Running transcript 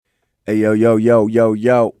Hey,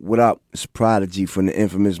 yo, what up? It's Prodigy from the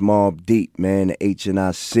infamous Mobb Deep, man, the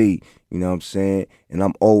HNIC, you know what I'm saying? And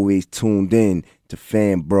I'm always tuned in to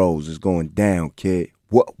Fan Bros. It's going down, kid.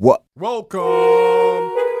 What? Welcome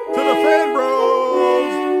to the Fan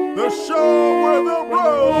Bros, the show where the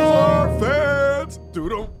bros are fans.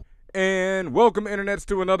 Doodle. And welcome, internets,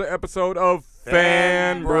 to another episode of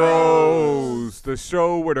Fan Bros, the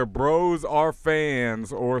show where the bros are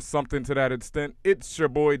fans, or something to that extent. It's your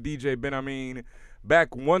boy, DJ Ben Amin,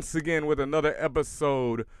 back once again with another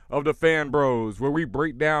episode of the Fan Bros, where we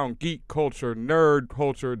break down geek culture, nerd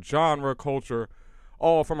culture, genre culture,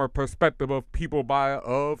 all from a perspective of people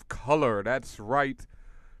of color. That's right.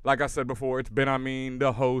 Like I said before, it's Ben Amin,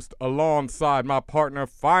 the host, alongside my partner,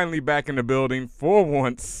 finally back in the building for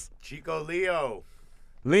once, Chico Leo.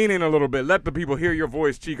 Lean in a little bit. Let the people hear your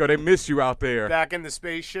voice, Chico. They miss you out there. Back in the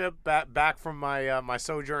spaceship, back from my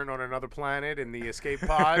sojourn on another planet in the escape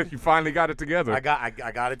pod. You finally got it together. I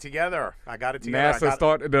got it together.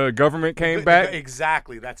 The government came back.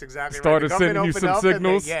 Exactly. That's exactly started right. sending you some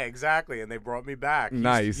signals. Exactly. And they brought me back.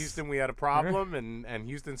 Nice. Houston, we had a problem, and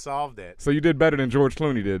Houston solved it. So you did better than George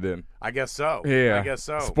Clooney did then. I guess so. Yeah. I guess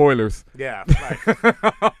so. Spoilers. Yeah. Right.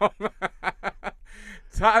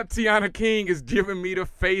 Tatiana King is giving me the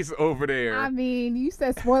face over there. I mean, you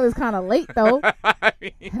said spoilers kind of late, though.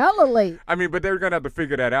 Hella late. I mean, but they're going to have to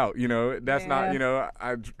figure that out, you know. That's Yeah. not,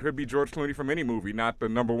 I could be George Clooney from any movie, not the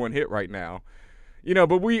number one hit right now.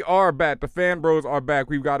 But we are back. The Fan Bros are back.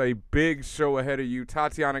 We've got a big show ahead of you.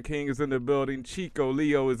 Tatiana King is in the building. Chico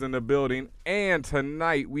Leo is in the building. And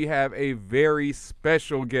tonight we have a very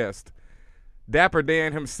special guest, Dapper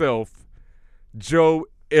Dan himself, Joe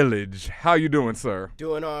Illidge. How you doing, sir?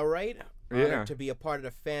 Doing all right. Yeah. Honored to be a part of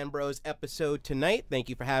the Fan Bros episode tonight. Thank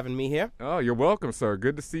you for having me here. Oh, you're welcome, sir.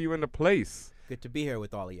 Good to see you in the place. Good to be here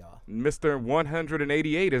with all of y'all. Mr.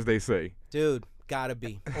 188, as they say. Dude, gotta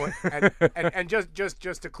be. and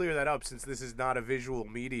just to clear that up, since this is not a visual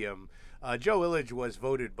medium, Joe Illidge was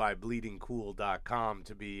voted by BleedingCool.com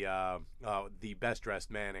to be the best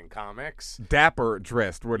dressed man in comics. Dapper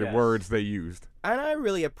dressed were the Yes. words they used. And I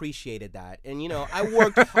really appreciated that. And, I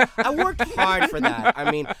worked hard for that.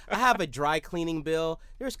 I mean, I have a dry cleaning bill.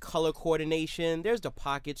 There's color coordination. There's the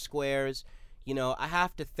pocket squares. I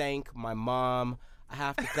have to thank my mom. I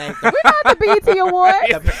have to thank We're not the BET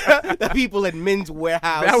Awards. the people at Men's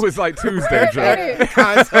Warehouse. That was like Tuesday, Joe.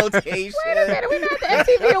 Consultation. Wait a minute, we're not the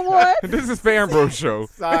MTV Awards. This is Fan Bro Show.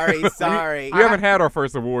 Sorry. We haven't had our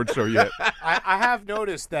first award show yet. I have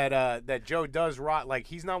noticed that Joe does rock. Like,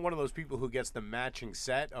 he's not one of those people who gets the matching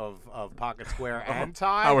set of pocket square and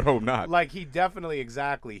tie. I would hope not. Like, he definitely,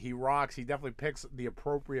 exactly. He rocks. He definitely picks the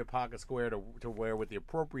appropriate pocket square to wear with the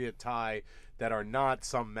appropriate tie that are not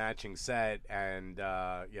some matching set. And,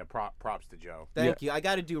 props to Joe. Thank you. I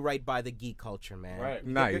got to do right by the geek culture, man. Right.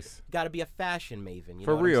 Nice. Got to be a fashion maven. You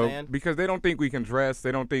For know what real, I'm saying? because they don't think we can dress.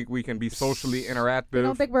 They don't think we can be socially interactive. They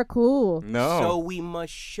don't think we're cool. No. So we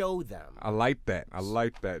must show them. I like that.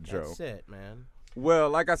 Joe. That's it, man.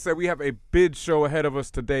 Well, like I said, we have a big show ahead of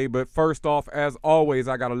us today. But first off, as always,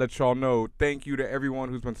 I got to let y'all know, thank you to everyone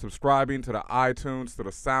who's been subscribing to the iTunes, to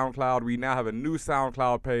the SoundCloud. We now have a new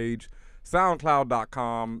SoundCloud page,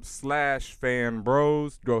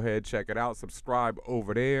 soundcloud.com/fanbros. Go ahead, check it out. Subscribe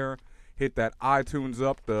over there. Hit that iTunes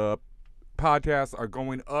up. The podcasts are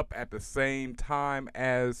going up at the same time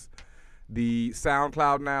as the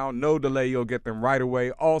SoundCloud now. No delay. You'll get them right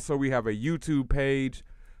away. Also, we have a YouTube page.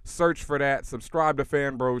 Search for that. Subscribe to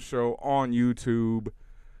Fan Bros Show on YouTube.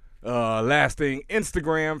 Last thing,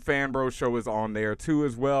 Instagram, Fan Bros Show is on there too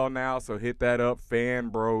as well now. So hit that up, Fan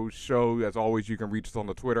Bros Show. As always, you can reach us on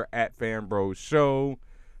the Twitter at Fan Bros Show.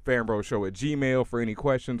 Fan Bros Show at Gmail for any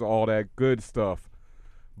questions, all that good stuff.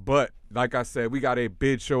 But like I said, we got a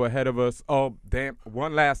big show ahead of us. Oh, damn.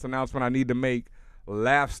 One last announcement I need to make.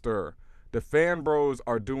 Laughster. The Fan Bros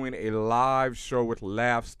are doing a live show with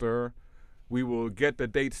Laughster. We will get the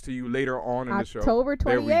dates to you later on in the show. October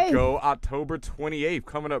 28th. There we go. October 28th.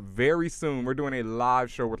 Coming up very soon. We're doing a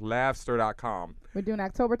live show with Laughster.com. We're doing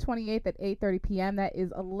October 28th at 8:30 p.m. That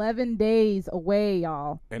is 11 days away,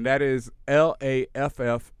 y'all. And that is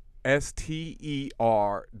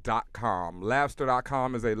LAFFSTER.com.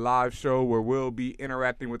 Laughster.com is a live show where we'll be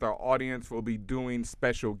interacting with our audience. We'll be doing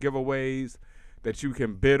special giveaways that you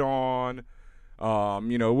can bid on.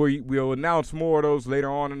 We'll announce more of those later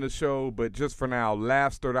on in the show, but just for now,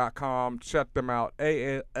 Laughster.com. Check them out.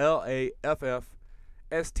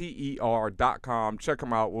 LAFFSTER.com. Check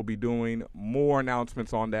them out. We'll be doing more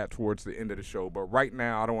announcements on that towards the end of the show. But right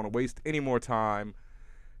now, I don't want to waste any more time.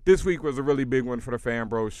 This week was a really big one for the Fan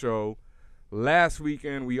Bros Show. Last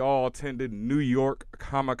weekend, we all attended New York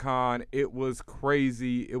Comic-Con. It was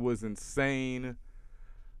crazy. It was insane.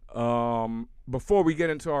 Before we get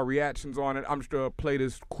into our reactions on it, I'm just going to play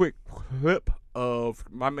this quick clip of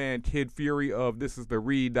my man Kid Fury of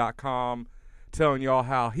thisistheread.com telling y'all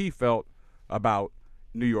how he felt about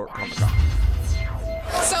New York Comic-Con.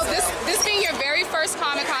 So this being your very first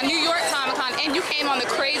Comic-Con, New York Comic-Con, and you came on the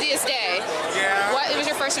craziest day. Yeah. What was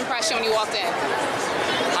your first impression when you walked in?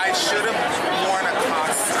 I should have worn a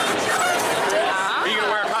costume. Uh-huh. Are you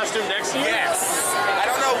gonna wear a costume next year? Yes. I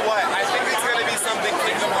don't know what. I think it's gonna be something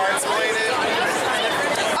Kingdom Hearts related.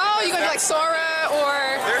 Oh, you gonna be like Sora or?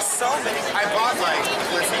 There's so many. I bought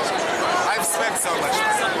listen, I've spent so much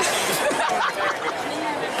money.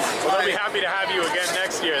 Well, they'll be happy to have you again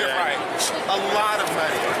next year then. Right. A lot of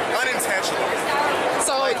money. Unintentional.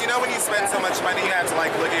 So You know when you spend so much money, you have to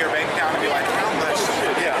look at your bank account and be like, how much?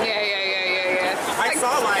 yeah. I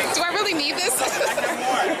saw Do I really need this? I have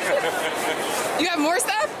more. You have more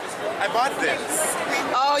stuff? I bought this.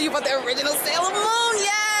 Oh, you bought the original Sailor Moon?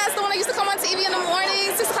 Yes, the one that used to come on TV in the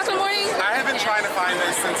morning, 6 o'clock in the morning. I have been trying to find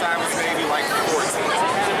this since I was maybe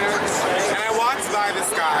 14. And I walked by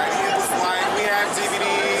this guy. He was like, we have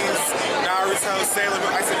DVDs, Naruto, Sailor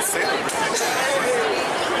Moon. I said, Sailor Moon?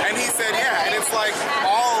 And he said, yeah. And it's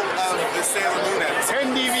all of the Sailor Moon episodes.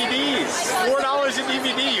 10 DVDs, $4 a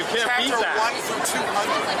DVD. You can't beat Chapter that. 1 through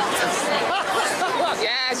 200.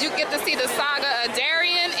 Yes, you get to see the saga of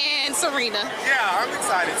Darian and Serena. Yeah, I'm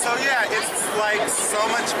excited. So yeah, it's so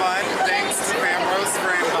much fun. Thanks to Famrose for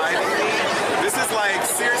inviting me. This is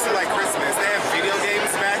seriously like Christmas. They have video games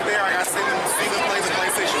back there. I got to see them play the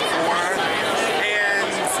PlayStation 4. And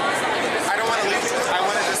I don't want to leave. I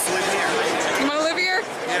want to just live here. You want to live here?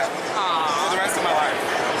 Yeah. For the rest of my life.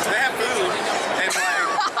 They have food. And it's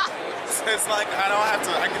I don't have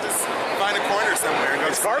to. I can just find a corner somewhere and go.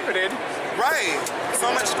 It's carpeted. Right. So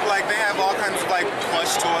much, they have all kinds of,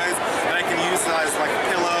 plush toys that I can use as,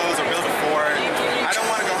 pillows or build a fort. I don't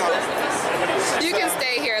want to go home. You can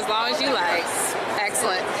stay here as long as you like.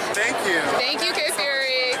 Excellent. Thank you. Thank you, Kid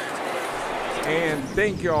Fury. And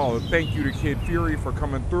thank y'all. Thank you to Kid Fury for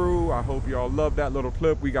coming through. I hope y'all love that little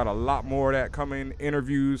clip. We got a lot more of that coming.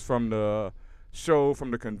 Interviews from the show, from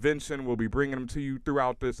the convention. We'll be bringing them to you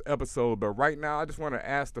throughout this episode. But right now, I just want to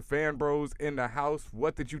ask the fan bros in the house,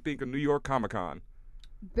 what did you think of New York Comic-Con?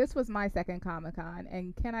 This was my second Comic-Con,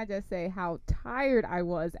 and can I just say how tired I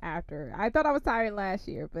was after? I thought I was tired last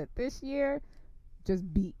year, but this year,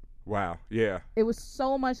 just beat. Wow, yeah. It was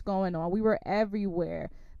so much going on. We were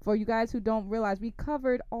everywhere. For you guys who don't realize, we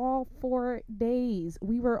covered all 4 days.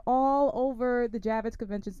 We were all over the Javits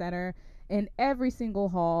Convention Center in every single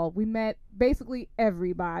hall. We met basically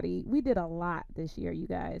everybody. We did a lot this year, you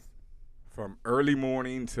guys. From early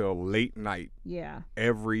morning till late night. Yeah.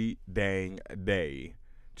 Every dang day.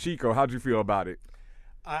 Chico, how'd you feel about it?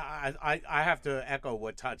 I have to echo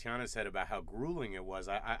what Tatiana said about how grueling it was.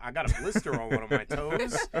 I got a blister on one of my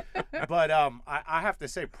toes, but I have to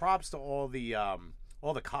say props to all the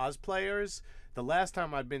cosplayers. The last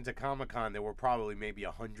time I'd been to Comic-Con, there were probably maybe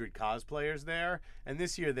 100 cosplayers there, and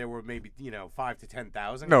this year there were maybe 5,000 to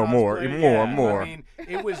 10,000. No, more. I mean,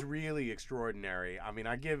 it was really extraordinary. I mean,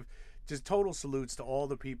 I give just total salutes to all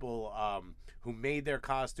the people who made their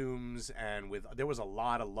costumes, and there was a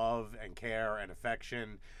lot of love and care and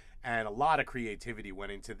affection, and a lot of creativity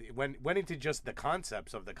went into just the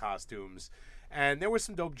concepts of the costumes. And there was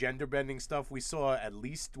some dope gender bending stuff. We saw at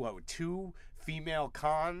least 2 female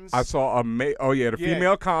cons. I saw the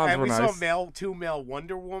female cons and were we nice. saw 2 male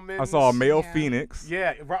Wonder Woman. I saw a male Yeah. Phoenix.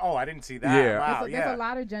 Yeah. Oh, I didn't see that. Yeah. Wow. There's a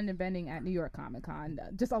lot of gender bending at New York Comic-Con.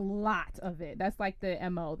 Just a lot of it. That's like the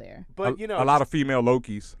MO there. But a lot of female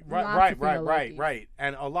Lokis. Lots of female Right.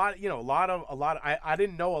 And a lot. I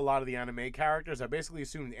didn't know a lot of the anime characters. I basically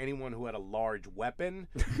assumed anyone who had a large weapon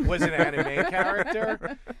was an anime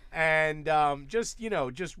character. And just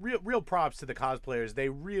real props to the cosplayers. They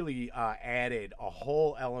really added a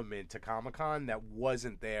whole element to Comic-Con that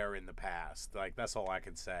wasn't there in the past. That's all I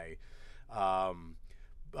can say. Joe,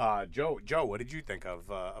 what did you think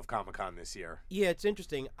of Comic-Con this year? Yeah, it's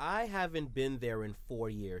interesting. I haven't been there in 4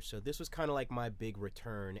 years, so this was kind of like my big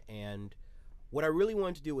return. And what I really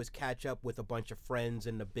wanted to do was catch up with a bunch of friends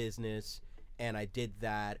in the business, and I did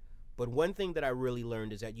that. But one thing that I really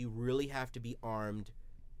learned is that you really have to be armed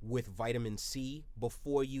with vitamin C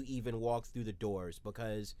before you even walk through the doors,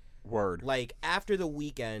 because after the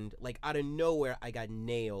weekend, out of nowhere, I got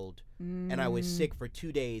nailed and I was sick for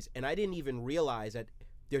 2 days, and I didn't even realize that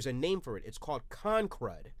there's a name for it. It's called con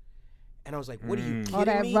crud. And I was like, what are you kidding All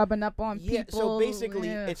that me? rubbing up on Yeah, people. so basically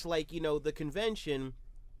it's the convention,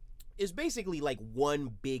 is basically like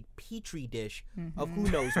one big petri dish of who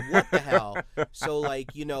knows what the hell. So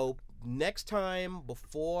like, next time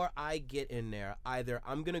before I get in there, either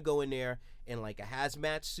I'm going to go in there in like a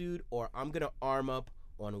hazmat suit, or I'm going to arm up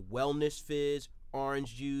on Wellness Fizz,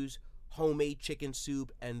 orange juice, homemade chicken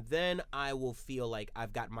soup, and then I will feel like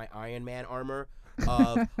I've got my Iron Man armor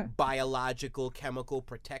of biological chemical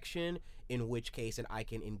protection, in which case and I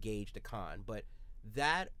can engage the con. But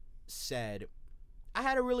that said, I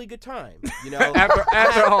had a really good time,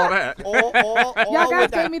 after all that. Y'all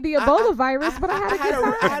guys gave me the Ebola virus, but I had a good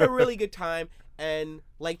time. I had a really good time, and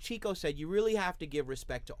like Chico said, you really have to give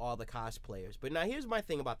respect to all the cosplayers. But now here's my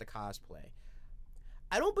thing about the cosplay.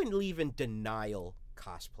 I don't believe in denial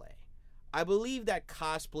cosplay. I believe that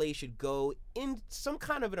cosplay should go in some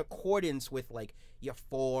kind of an accordance with like your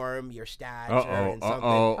form, your stature, and something.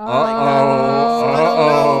 I don't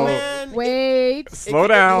know, man. Wait. Slow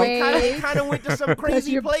down. It kind of went to some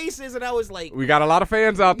crazy places, and I was like, we got a lot of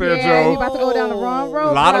fans out there, yeah, Joe. you about to go down the wrong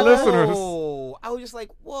road. A lot of listeners. I was just like,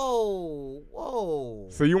 whoa.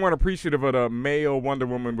 So you weren't appreciative of the male Wonder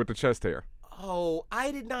Woman with the chest hair? Oh,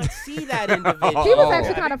 I did not see that individual. She was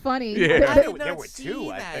actually kind of funny. Yeah. I did There not were see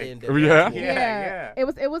two, I that think. individual. Yeah. It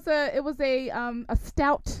was a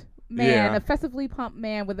stout man, a festively pumped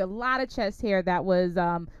man with a lot of chest hair. That was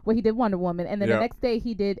where he did Wonder Woman, and then the next day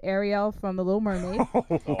he did Ariel from The Little Mermaid.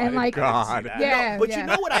 And like, God. yeah, But you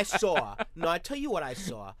know what I saw? No, I tell you what I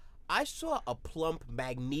saw. I saw a plump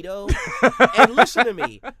Magneto. And listen to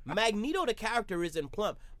me. Magneto, the character, isn't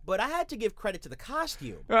plump. But I had to give credit to the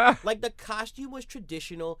costume. Like, the costume was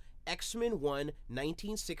traditional X-Men 1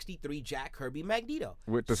 1963 Jack Kirby Magneto.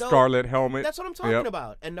 With the scarlet helmet. That's what I'm talking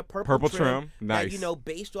about. And the purple trim. Nice. That,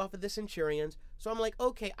 based off of the Centurions. So I'm like,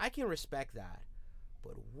 okay, I can respect that.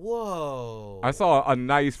 But whoa. I saw a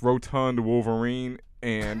nice rotund Wolverine,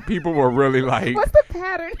 and people were really like, what's the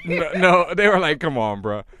pattern? No, they were like, come on,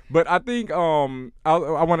 bro. But I think I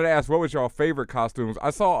wanted to ask, what was your favorite costumes? I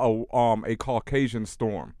saw a Caucasian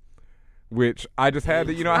Storm, which I just had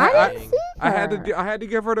to, I had to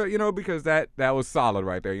give her the, because that was solid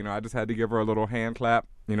right there. I just had to give her a little hand clap,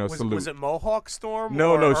 salute. Was it Mohawk Storm?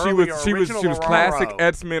 No, she was classic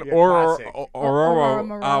X-Men Aurora.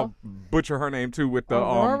 I'll butcher her name too with the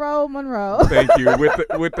Aurora Monroe. Thank you.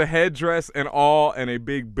 With the headdress and all, and a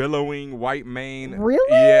big billowing white mane.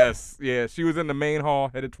 Really? Yes. Yeah. She was in the main hall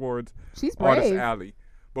headed towards She's Artist brave. Alley.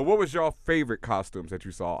 But what was your favorite costumes that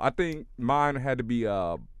you saw? I think mine had to be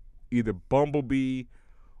either Bumblebee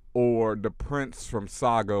or the Prince from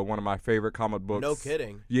Saga, one of my favorite comic books. No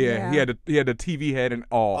kidding. Yeah. He had the TV head and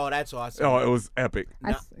all. Oh, that's awesome. Oh, it was epic.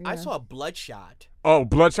 I saw Bloodshot. Oh,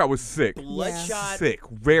 Bloodshot was sick. Bloodshot sick.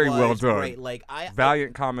 Very well done. Great. Like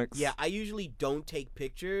Valiant Comics. Yeah, I usually don't take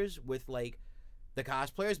pictures with like the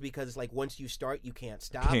cosplayers because it's like once you start, you can't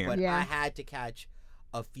stop. But I had to catch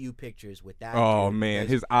a few pictures with that. Oh man,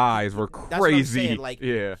 his eyes were crazy. That's what I'm saying. Like,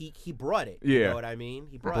 yeah, he brought it. Yeah, you know what I mean.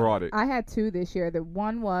 He brought it. I had two this year. The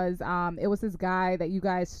one was it was this guy that you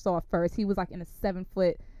guys saw first. He was like in a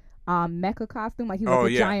 7-foot mecha costume, like he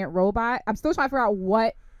was a giant robot. I'm still trying to figure out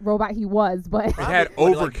what robot he was, but it had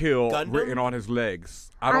Overkill like written on his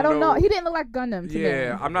legs. I don't know. He didn't look like Gundam to me.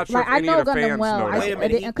 Yeah, I'm not sure like, if any I know of the Gundam fans well. know that. Wait a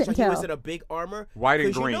minute. I couldn't He tell. was in a big armor, white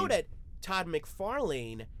and green. You know that Todd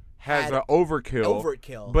McFarlane has an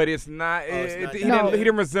Overkill, but it's not. He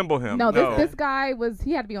didn't resemble him. No, this guy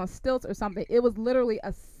he had to be on stilts or something. It was literally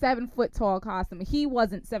a 7-foot tall costume. He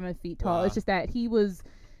wasn't 7 feet tall. Wow. It's just that he was.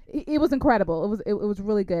 It was incredible. It was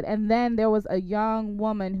really good. And then there was a young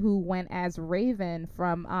woman who went as Raven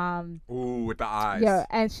from with the eyes. Yeah,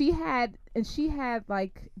 and she had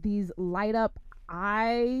like these light up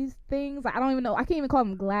eyes things. I don't even know. I can't even call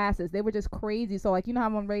them glasses. They were just crazy. So like, how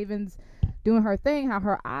when Raven's doing her thing, how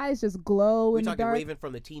her eyes just glow in the dark. We're talking Raven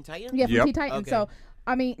from the Teen Titans? Yeah, from Teen Titans. Okay. So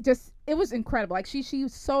I mean, it was incredible. Like she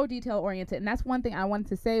was so detail oriented, and that's one thing I wanted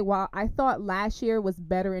to say. While I thought last year was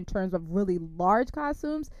better in terms of really large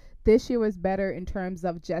costumes, this year was better in terms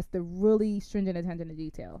of just the really stringent attention to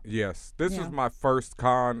detail. Yes, this was my first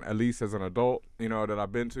con, at least as an adult, that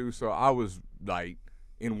I've been to. So I was like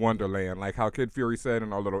in Wonderland, like how Kid Fury said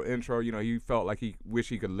in our little intro. He felt like he wished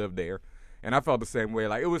he could live there, and I felt the same way.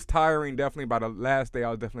 Like it was tiring. Definitely by the last day, I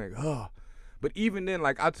was definitely like, ugh. But even then,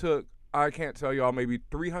 like I can't tell y'all, maybe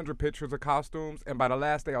 300 pictures of costumes, and by the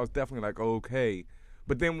last day I was definitely like, okay.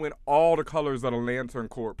 But then when all the colors of the Lantern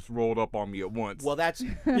Corps rolled up on me at once, well, that's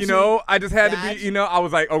I just had to be, I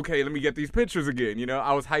was like, okay, let me get these pictures again.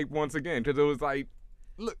 I was hyped once again because it was like,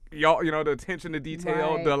 look, y'all, the attention to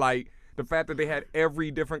detail, the fact that they had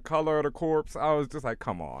every different color of the corpse. I was just like,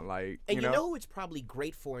 come on, like, and you know who it's probably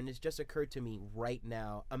great for, and it's just occurred to me right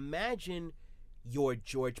now. Imagine you're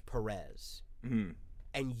George Perez,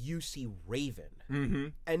 and you see Raven,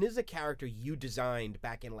 and this is a character you designed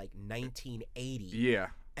back in like 1980. Yeah.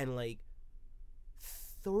 And like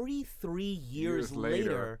 33 years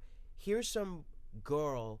later, here's some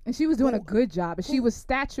girl, and she was doing a good job. And she was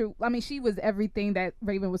she was everything that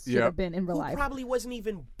Raven should have been in real life. Probably wasn't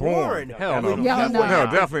even born. Hell no. No,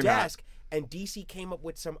 definitely not. And DC came up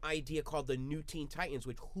with some idea called the New Teen Titans,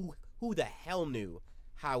 which who the hell knew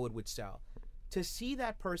how it would sell? To see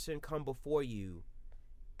that person come before you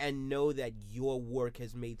and know that your work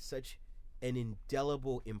has made such an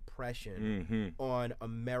indelible impression on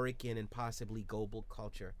American and possibly global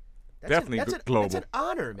culture. That's global. That's an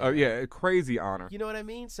honor, man. Oh, yeah, a crazy honor. You know what I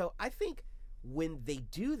mean? So I think when they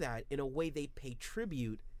do that, in a way, they pay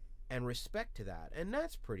tribute and respect to that, and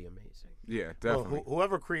that's pretty amazing. Yeah, definitely. Well,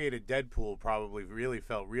 whoever created Deadpool probably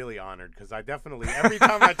felt really honored, because I definitely, every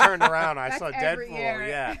time I turned around, I saw Deadpool.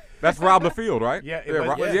 Yeah, that's Rob Liefeld, right? Yeah,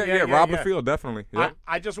 Rob Liefeld, definitely. Yeah.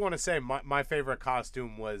 I just want to say my favorite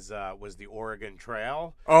costume was the Oregon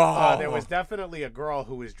Trail. There was definitely a girl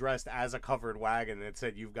who was dressed as a covered wagon that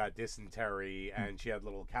said "You've got dysentery," and she had a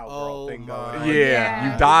little cowgirl thing going on.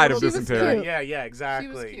 Yeah, you died of dysentery. Yeah, exactly.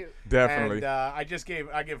 She was cute. Definitely. And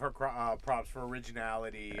I give her props for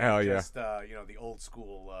originality. Hell and yeah. Just the old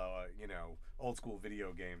school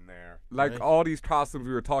video game there. Like all these costumes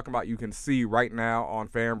we were talking about, you can see right now on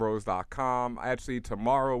fanbros.com. Actually,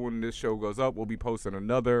 tomorrow when this show goes up, we'll be posting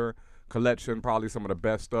another collection, probably some of the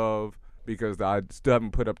best of, because I still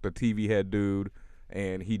haven't put up the TV head dude,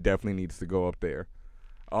 and he definitely needs to go up there.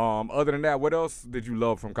 Other than that, what else did you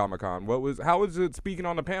love from Comic-Con? How was it speaking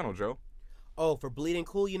on the panel, Joe? Oh, for Bleeding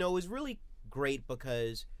Cool, it was really great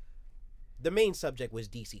because the main subject was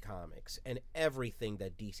DC Comics and everything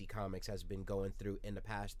that DC Comics has been going through in the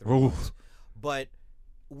past 3 months. But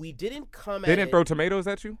we didn't come They didn't throw tomatoes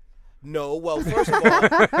at you? No. Well,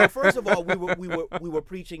 first of all, we were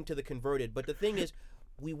preaching to the converted. But the thing is,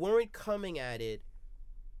 we weren't coming at it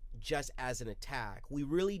just as an attack. We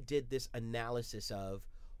really did this analysis of,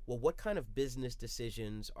 well, what kind of business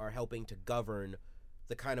decisions are helping to govern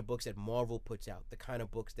the kind of books that Marvel puts out, the kind of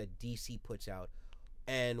books that DC puts out,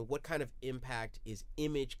 and what kind of impact is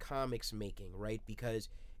Image Comics making, right? Because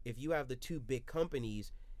if you have the two big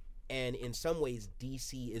companies, and in some ways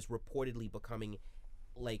DC is reportedly becoming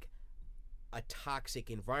like a toxic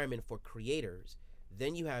environment for creators,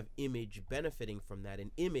 then you have Image benefiting from that,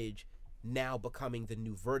 and Image now becoming the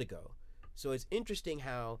new Vertigo. So it's interesting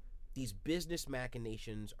how these business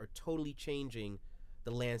machinations are totally changing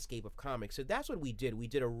the landscape of comics. So that's what we did. We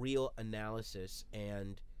did a real analysis,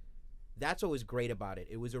 and that's what was great about it.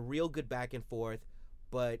 It was a real good back and forth,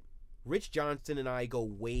 but Rich Johnston and I go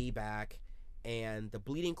way back, and the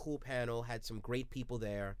Bleeding Cool panel had some great people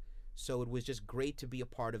there, so it was just great to be a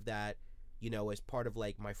part of that, as part of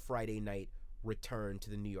like my Friday night return to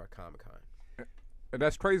the New York Comic Con. And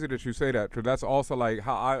that's crazy that you say that, because that's also like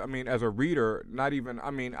how I mean, as a reader,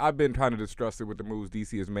 I've been kind of distrusted with the moves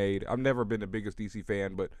DC has made. I've never been the biggest DC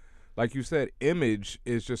fan, but like you said, Image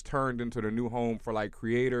is just turned into the new home for like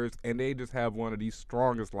creators, and they just have one of the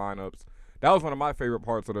strongest lineups. That was one of my favorite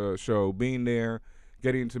parts of the show, being there,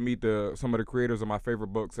 getting to meet some of the creators of my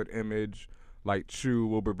favorite books at Image, like Chu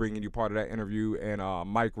will be bringing you part of that interview, and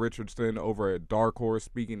Mike Richardson over at Dark Horse,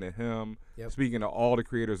 speaking to him, speaking to all the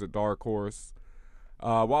creators at Dark Horse.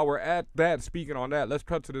 While we're at that, speaking on that, let's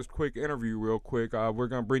cut to this quick interview real quick. We're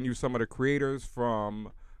going to bring you some of the creators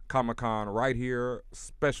from Comic-Con right here.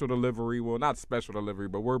 Special delivery. Well, not special delivery,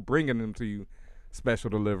 but we're bringing them to you special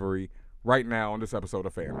delivery right now on this episode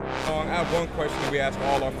of Fan Bros. I have one question we ask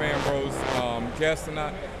all our Fan Bros guests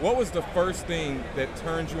tonight. What was the first thing that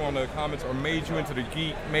turned you on the comics or made you into the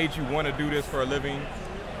geek, made you want to do this for a living?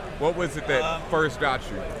 What was it that first got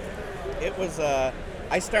you? It was...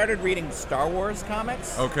 I started reading Star Wars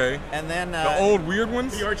comics. Okay. And then... the old weird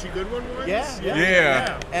ones? The Archie Goodwin ones?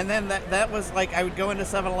 Yeah. And then that was like, I would go into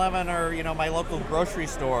 7-Eleven or, my local grocery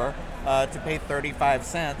store to pay 35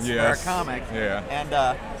 cents for a comic. Yeah.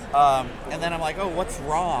 And then I'm like, oh, what's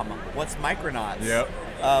ROM? What's Micronauts? Yep.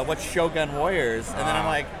 What's Shogun Warriors? And then I'm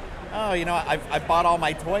like, oh, I bought all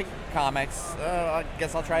my toy comics. I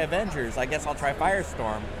guess I'll try Avengers. I guess I'll try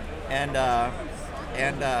Firestorm. And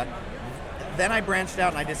then I branched out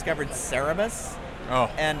and I discovered Cerebus.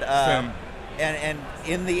 And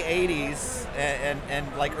in the 80s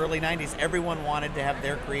and like early 90s, everyone wanted to have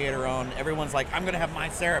their creator own. Everyone's like, I'm going to have my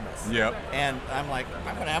Cerebus. Yep. And I'm like,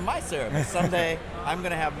 I'm going to have my Cerebus. Someday I'm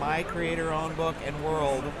going to have my creator own book and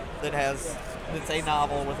world that's a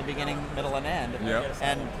novel with a beginning, middle, and end. Yep.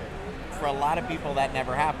 And for a lot of people, that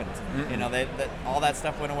never happened. Mm-mm. All that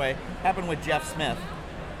stuff went away. Happened with Jeff Smith.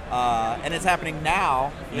 and it's happening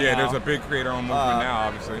now. you know. There's a big creator-owned movement now,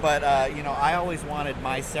 obviously. But I always wanted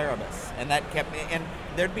my Cerebus, and that kept me. And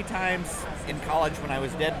there'd be times in college when I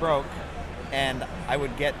was dead broke, and I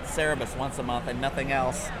would get Cerebus once a month and nothing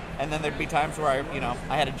else. And then there'd be times where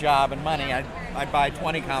I had a job and money. I'd buy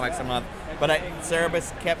 20 comics a month. But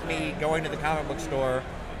Cerebus kept me going to the comic book store,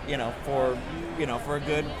 for a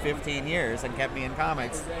good 15 years, and kept me in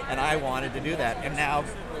comics. And I wanted to do that. And now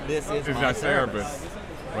this is my Cerebus.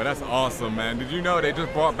 Well, that's awesome, man. Did you know they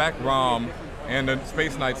just brought back ROM and the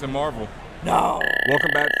Space Knights in Marvel? No.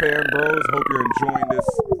 Welcome back, Fan Bros. Hope you're enjoying this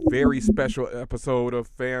very special episode of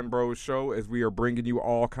Fan Bros Show, as we are bringing you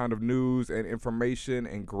all kind of news and information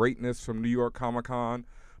and greatness from New York Comic Con.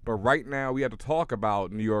 But right now, we have to talk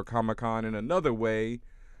about New York Comic Con in another way.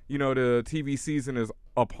 The TV season is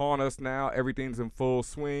upon us now. Everything's in full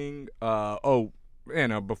swing. Before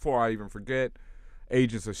I even forget,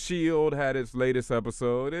 Agents of S.H.I.E.L.D. had its latest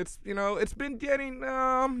episode. It's been getting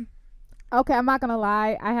Okay, I'm not gonna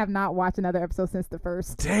lie. I have not watched another episode since the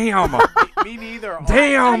first. Damn. Me neither.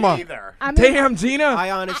 Damn. Me neither. Damn, Gina.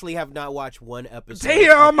 I honestly have not watched one episode.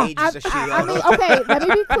 Damn. Of Agents of S.H.I.E.L.D. I mean, okay, let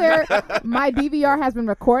me be clear. My DVR has been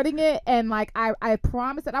recording it, and I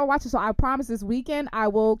promised that I'll watch it. So I promise this weekend I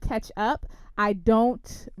will catch up. I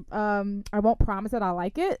won't promise that I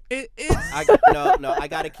like it. No. I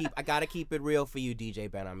gotta keep it real for you, DJ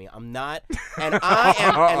Ben. I mean, I'm not, and I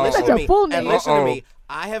am. And listen to me. And listen to me.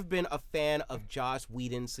 I have been a fan of Joss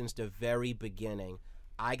Whedon since the very beginning.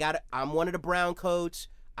 I'm one of the brown coats.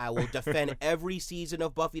 I will defend every season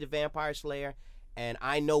of Buffy the Vampire Slayer, and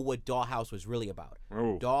I know what Dollhouse was really about.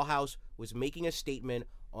 Oh. Dollhouse was making a statement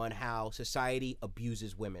on how society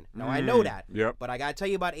abuses women. Now, I know that, but I gotta tell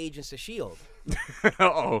you about Agents of S.H.I.E.L.D.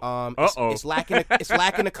 It's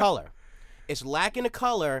lacking the color. It's lacking the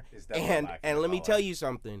color, and let me tell you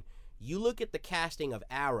something. You look at the casting of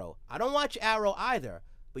Arrow. I don't watch Arrow either,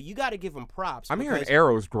 but you got to give them props. I'm hearing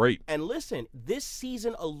Arrow's great. And listen, this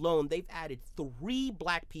season alone, they've added 3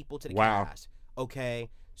 black people to the Wow. cast. Okay,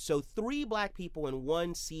 so 3 black people in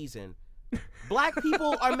one season. Black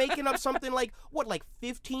people are making up something like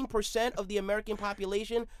 15% of the American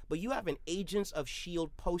population, but you have an Agents of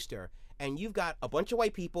S.H.I.E.L.D. poster, and you've got a bunch of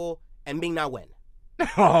white people and Ming-Na Wen.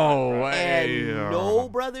 Oh, and no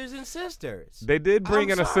brothers and sisters. They did bring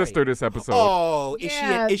in a sister this episode. Oh, is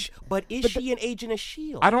she an agent of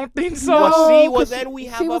S.H.I.E.L.D.? I don't think so. Well, then we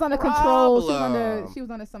have she was a under problem. control. She was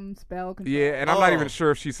under some spell control. Yeah, and I'm not even sure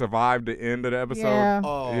if she survived the end of the episode.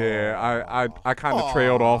 Yeah. I kind of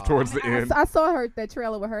trailed off towards the end. I saw that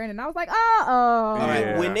trailer with her in it, and I was like, All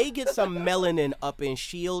right, when they get some melanin up in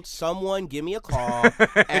S.H.I.E.L.D., someone give me a call,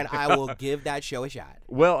 and I will give that show a shot.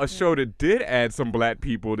 Well, a show that did add some black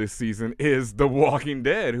people this season is The Walking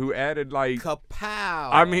Dead, who added kapow.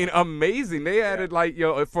 I mean, amazing. They added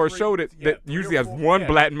for a show that usually has one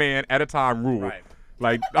black man at a time rule.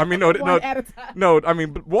 Right. I mean,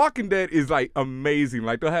 Walking Dead is amazing.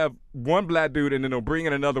 They'll have one black dude and then they'll bring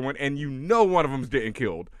in another one, and one of them's getting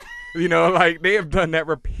killed. They have done that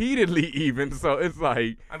repeatedly even. So it's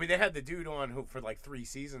I mean, they had the dude on who for 3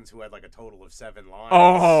 seasons who had a total of 7 lines.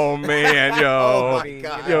 Oh man, yo. Oh my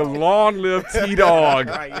God. Yo, long live T-Dog.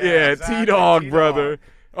 Right, exactly. T-Dog, brother.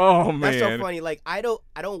 Oh man. That's so funny. I don't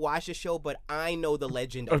watch the show, but I know the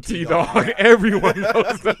legend of T-Dog. Everyone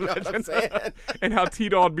knows the You know legend. what I'm saying? And how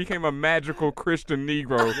T-Dog became a magical Christian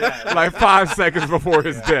Negro 5 seconds before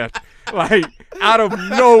his death. Out of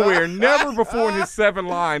nowhere. Never before in his 7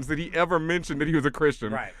 lines did he ever mention that he was a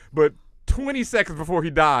Christian. Right. But 20 seconds before he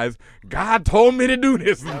dies, God told me to do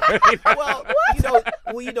this. Haven't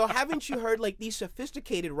you heard these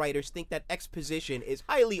sophisticated writers think that exposition is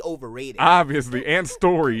highly overrated? Obviously, and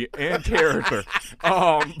story and character.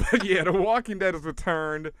 But yeah, The Walking Dead has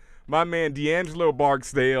returned. My man D'Angelo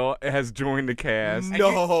Barksdale has joined the cast.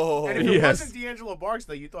 No. And if it wasn't D'Angelo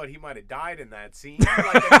Barksdale, you thought he might have died in that scene.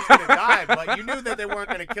 That he was going to die, but you knew that they weren't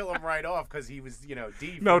going to kill him right off because he was,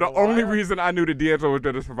 deep. No, the only reason I knew that D'Angelo was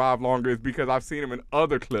going to survive longer is because I've seen him in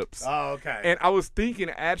other clips. Oh, okay. And I was thinking,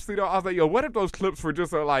 actually, though, I was like, yo, what if those clips were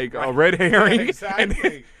just a red herring? Yeah,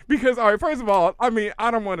 exactly. Because, all right, first of all, I mean, I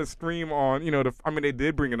don't want to scream on, they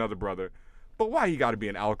did bring another brother. But why he got to be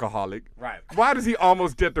an alcoholic? Right. Why does he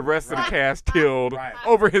almost get the rest of the cast killed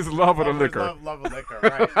over his love of the liquor? Love of liquor,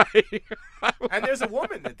 right. And there's a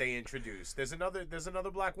woman that they introduced. There's another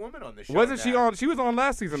black woman on the show. Wasn't she on? She was on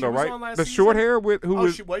last season, She though, was right? on last The season? short hair with who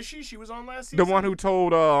was was she? She was on last season. the one who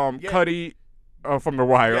told Cuddy from The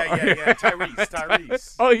Wire. Yeah.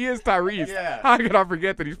 Tyrese. Oh, he is Tyrese. Yeah. How could I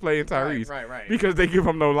forget that he's playing Tyrese? Right. Because they give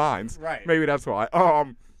him no lines. Right. Maybe that's why.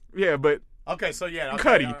 Yeah, but Okay, so yeah, okay,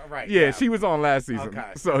 Cuddy. right. Yeah, she was on last season.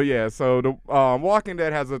 Okay. So yeah, so the Walking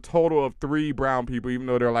Dead has a total of 3 brown people, even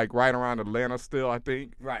though they're like right around Atlanta still, I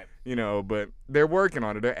think. Right. You know, but they're working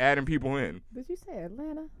on it. They're adding people in. Did you say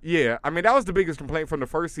Atlanta? Yeah, I mean that was the biggest complaint from the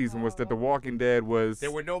first season was that The Walking Dead was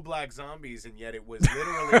There were no black zombies, and yet it was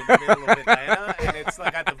literally in the middle of Atlanta, and it's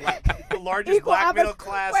like at the largest Equal black middle oppor-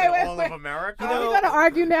 class wait, in wait, all wait. of America. Are we going to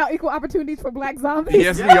argue now equal opportunities for black zombies?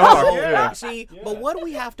 Yes, we are. Yeah. See, but what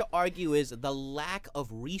we have to argue is the lack of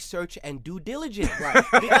research and due diligence. Right.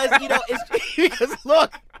 Because, it's because,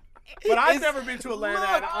 look. But I've never been to Atlanta,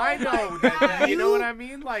 and I know that, you know what I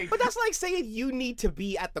mean? But that's like saying you need to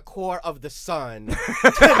be at the core of the sun to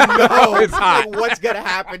know It's hot. like, what's going to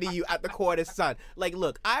happen to you at the core of the sun. Like,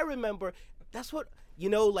 look, I remember, that's what,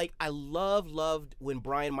 like, I loved when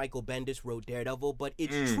Brian Michael Bendis wrote Daredevil, but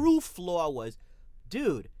its true flaw was,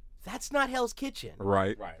 dude, that's not Hell's Kitchen.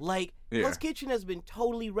 Right. Like, Yeah. Hell's Kitchen has been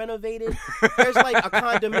totally renovated. There's, like, a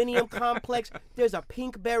condominium complex. There's a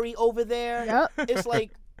Pinkberry over there. Yep. It's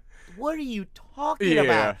like, what are you talking Yeah.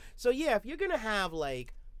 about? So, yeah, if you're going to have,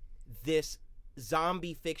 like, this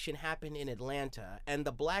zombie fiction happen in Atlanta and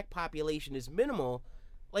the black population is minimal,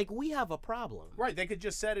 like, we have a problem. Right, they could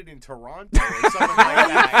just set it in Toronto or something like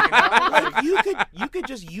that, Like, you could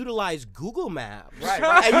just utilize Google Maps. Right.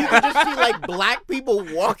 And you could just see, like, black people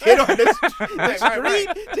walking on the street right.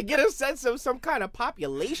 to get a sense of some kind of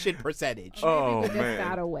population percentage. Oh We just man.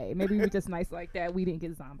 got away. Maybe we were just nice like that. We didn't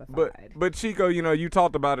get zombified. But Chico, you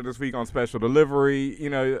talked about it this week on Special Delivery.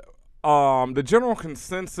 The general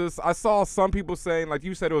consensus, I saw some people saying, like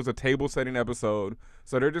you said, it was a table setting episode,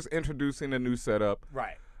 so they're just introducing a new setup.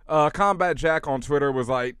 Right. Combat Jack on Twitter was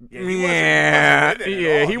like, he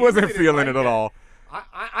wasn't he wasn't feeling it at all.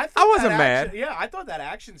 I wasn't mad. I thought that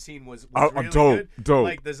action scene was really dope, good. dope.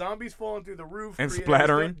 Like the zombies falling through the roof And creating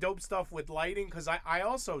splattering. dope stuff with lighting. Because I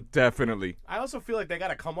also Definitely. feel like they got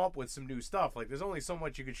to come up with some new stuff. Like there's only so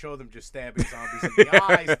much you could show them just stabbing zombies in the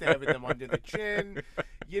eye, stabbing them under the chin.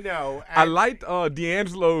 I liked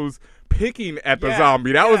D'Angelo's picking at the Yeah,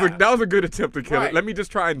 zombie. That yeah. was a good attempt to kill Right. it. Let me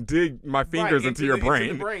just try and dig my fingers into your brain.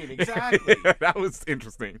 Into the brain, exactly. That was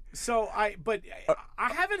interesting. So I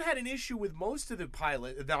haven't had an issue with most of the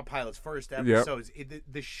pilot's first episodes.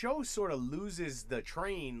 The show sort of loses the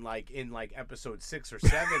train in episode 6 or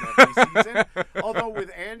 7 every season. Although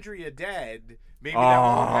with Andrea dead, maybe that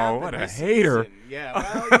won't happen what a this hater. season.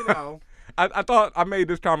 Yeah, well, I thought I made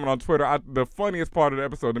this comment on Twitter. The funniest part of the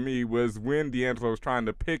episode to me was when D'Angelo was trying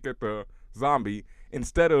to pick at the zombie.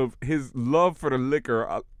 Instead of his love for the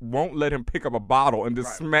liquor, won't let him pick up a bottle and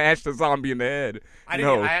just smash the zombie in the head. I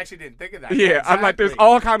actually didn't think of that. Yeah, Exactly. I'm like, there's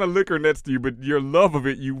all kind of liquor next to you, but your love of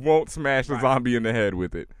it, you won't smash the zombie in the head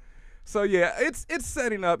with it. So yeah, it's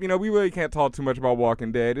setting up. We really can't talk too much about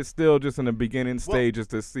Walking Dead. It's still just in the beginning stages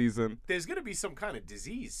this season. There's going to be some kind of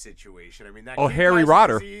disease situation. I mean, that Harry has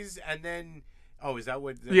Rodder. Disease, and then is that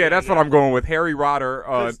what? Yeah, that's what I'm going with. Harry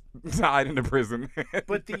Rodder died in the prison.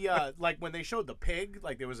 But the when they showed the pig,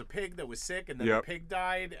 there was a pig that was sick, and then the pig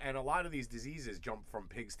died, and a lot of these diseases jump from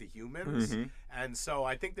pigs to humans, and so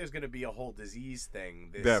I think there's going to be a whole disease thing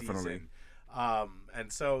this season.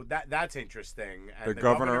 And so that's interesting. And the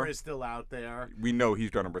governor is still out there. We know he's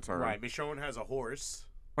going to return. Right. Michonne has a horse.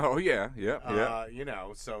 Oh, yeah.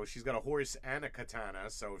 So she's got a horse and a katana.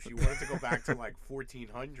 So if she wanted to go back to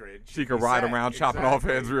 1400, she could ride around chopping off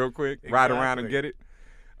heads real quick, ride around and get it.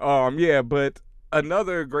 But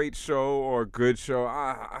another great show or good show,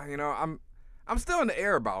 I'm still in the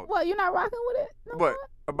air about. What, you're not rocking with it? No what? more?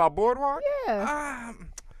 About Boardwalk? Yeah.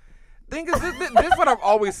 Thing is, this is what I've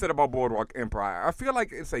always said about Boardwalk Empire. I feel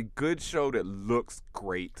like it's a good show that looks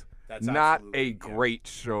great. That's not a great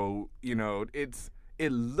show.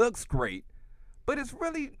 It looks great, but it's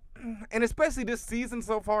really, and especially this season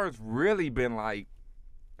so far, it's really been all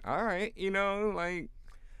right,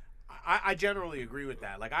 I generally agree with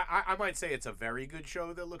that. I might say it's a very good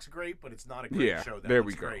show that looks great, but it's not a great show that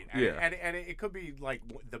looks great. And it could be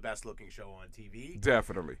the best looking show on TV.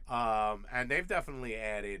 Definitely. And they've definitely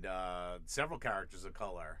added several characters of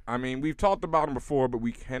color. I mean, we've talked about him before, but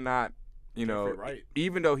we cannot,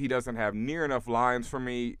 even though he doesn't have near enough lines for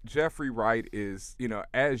me, Jeffrey Wright is,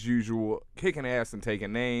 as usual, kicking ass and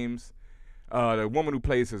taking names. The woman who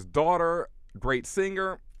plays his daughter, great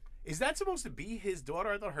singer. Is that supposed to be his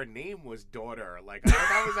daughter? I thought her name was Daughter. I thought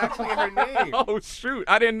that was actually her name. Oh, shoot.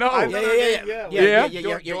 I didn't know. Her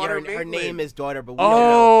name is Daughter, but we don't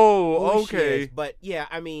know who she okay. is. But, yeah,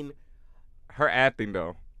 I mean. Her acting,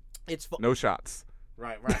 though. It's no shots.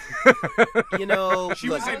 Right. You know, She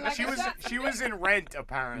was in Rent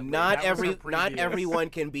apparently. not That was her not previous- everyone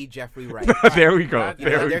can be Jeffrey Wright. There we go.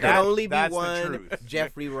 There There can only be that's the one truth.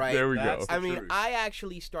 Jeffrey Wright. There we That's go. the I mean, truth. I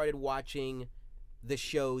actually started watching the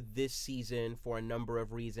show this season for a number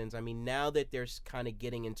of reasons. I mean, now that they're kind of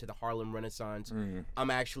getting into the Harlem Renaissance, I'm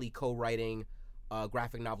actually co-writing a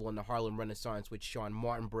graphic novel on the Harlem Renaissance with Sean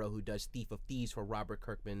Martinborough, who does Thief of Thieves for Robert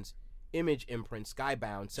Kirkman's Image imprint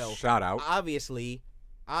Skybound. So Shout out. obviously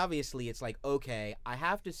it's like, okay, I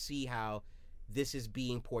have to see how this is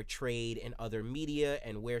being portrayed in other media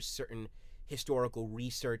and where certain historical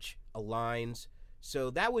research aligns. So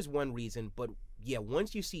that was one reason. But yeah,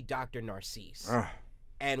 once you see Dr. Narcisse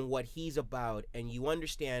and what he's about, and you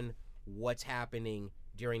understand what's happening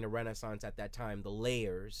during the Renaissance at that time, the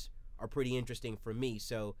layers are pretty interesting for me.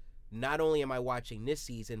 So not only am I watching this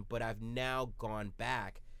season, but I've now gone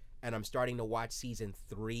back and I'm starting to watch season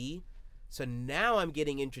 3. So now I'm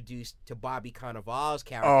getting introduced to Bobby Cannavale's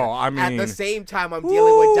character. Oh, I mean, at the same time I'm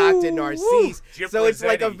dealing with Dr. Narcisse. Jip So it's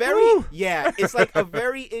like a Rossetti. very it's like a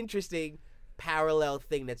very interesting parallel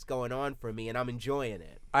thing that's going on for me, and I'm enjoying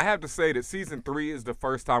it. I have to say that season 3 is the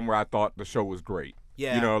first time where I thought the show was great.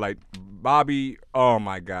 Yeah. You know, like Bobby, oh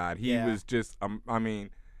my God. He Yeah. was just, I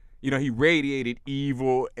mean, you know, he radiated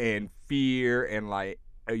evil and fear and like,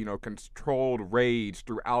 controlled rage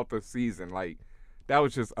throughout the season. Like, that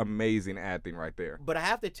was just amazing acting right there. But I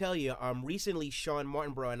have to tell you, recently Sean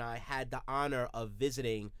Martinborough and I had the honor of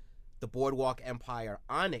visiting the Boardwalk Empire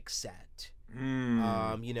Onyx set.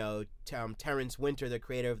 Terrence Winter, the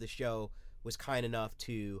creator of the show, was kind enough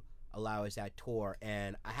to allow us that tour,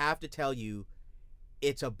 and I have to tell you,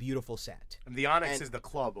 it's a beautiful set. And the Onyx And- is the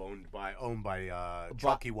club owned by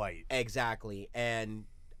Chalky White. Exactly, and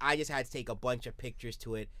I just had to take a bunch of pictures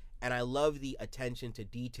to it, and I love the attention to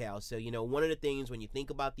detail. So, one of the things when you think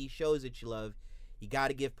about these shows that you love, you got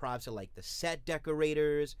to give props to like the set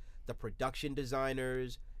decorators, the production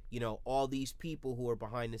designers, all these people who are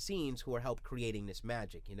behind the scenes who are helped creating this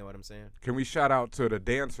magic. You know what I'm saying? Can we shout out to the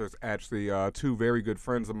dancers, actually? Two very good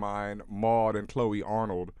friends of mine, Maud and Chloe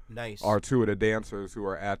Arnold, Nice. are two of the dancers who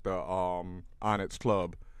are at the Onyx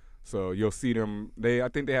Club. So you'll see them. I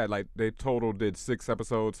think they total did 6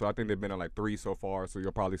 episodes, so I think they've been in like 3 so far. So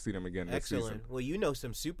you'll probably see them again this Excellent. season. Well,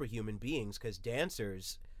 some superhuman beings, because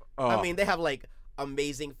dancers, I mean, they have like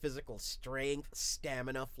amazing physical strength,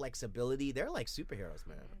 stamina, flexibility. They're like superheroes,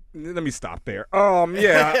 man. Let me stop there.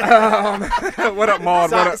 Yeah. What up, Maud?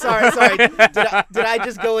 Sorry. Did I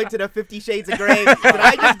just go into the 50 Shades of Grey? Did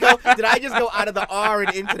I just go out of the R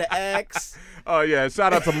and into the X? Oh yeah,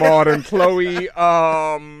 shout out to Maud and Chloe.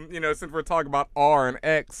 Since we're talking about R and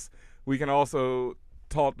X, we can also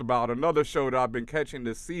talk about another show that I've been catching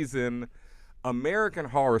this season, American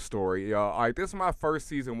Horror Story. All right, this is my first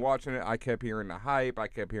season watching it. I kept hearing the hype. I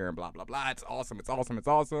kept hearing blah blah blah. It's awesome.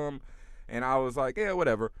 And I was like, yeah,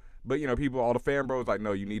 whatever. But all the fan bros like,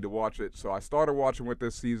 no, you need to watch it. So I started watching with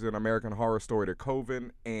this season, American Horror Story, The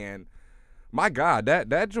Coven, and my God,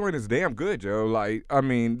 that joint is damn good, Joe. Like, I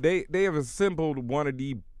mean, they have assembled one of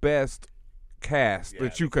the best casts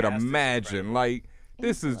that you could imagine. Like,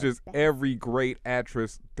 this is just every great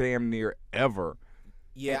actress damn near ever.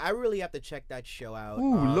 Yeah, I really have to check that show out.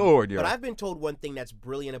 Ooh, Lord, yeah. But I've been told one thing that's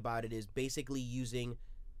brilliant about it is basically using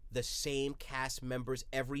the same cast members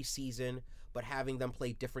every season, but having them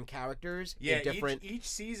play different characters. Yeah, in different... each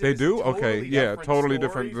season. They is do? Totally Okay, yeah, different totally stories,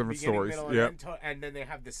 different beginning, stories. middle, Yep. and then they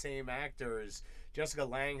have the same actors. Jessica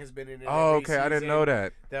Lange has been in it. Oh, every okay, I didn't season. know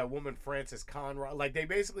that. That woman Frances Conroy. Like, they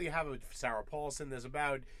basically have a Sarah Paulson. There's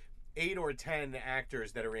about 8 or 10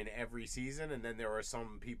 actors that are in every season, and then there are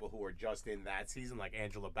some people who are just in that season, like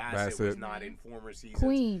Angela Bassett was not in former seasons.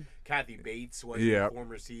 Queen. Kathy Bates was in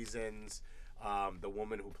former seasons. The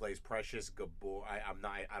woman who plays Precious Gabor,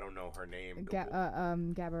 I don't know her name.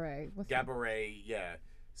 Gabourey. Gabourey, yeah.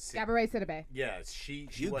 Gabourey Sidibe. Yeah, she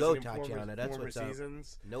You was go, in Tatiana. That's former what's up.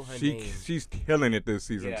 seasons. Know her name. She's killing it this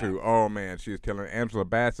season too. Oh man, she's killing it. Angela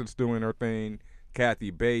Bassett's doing her thing. Kathy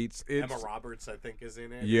Bates. Emma Roberts, I think, is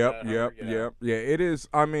in it. Yep. Yeah, it is.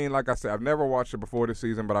 I mean, like I said, I've never watched it before this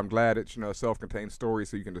season, but I'm glad it's a self-contained story,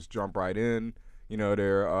 so you can just jump right in.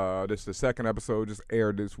 This is the second episode just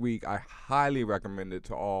aired this week. I highly recommend it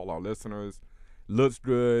to all our listeners. Looks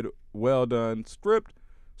good, well done, script.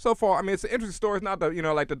 So far, I mean, it's an interesting story. It's not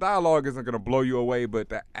the dialogue isn't gonna blow you away, but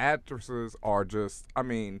the actresses are just. I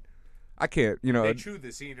mean, I can't. They chew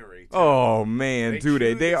the scenery. Too. Oh man, do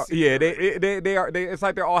they? They are. Yeah, they are. It's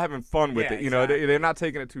like they're all having fun with it. Exactly. They're not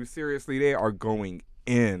taking it too seriously. They are going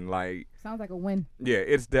in. Like, sounds like a win. Yeah,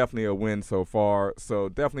 it's definitely a win so far. So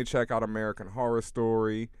definitely check out American Horror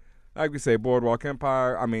Story. Like we say, Boardwalk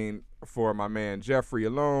Empire. I mean, for my man Jeffrey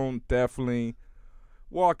alone, definitely.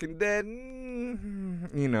 Walking Dead,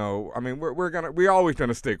 you know, I mean, we're always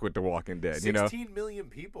gonna stick with The Walking Dead. 16 million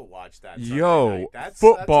people watched that. Yo, that's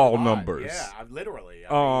football a lot. numbers. Yeah, literally.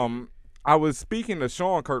 I was speaking to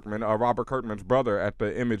Sean Kirkman, Robert Kirkman's brother, at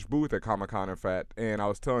the Image booth at Comic-Con, in fact, and I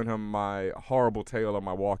was telling him my horrible tale of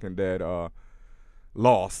my Walking Dead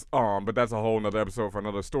loss. But that's a whole nother episode for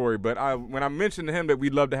another story. But when I mentioned to him that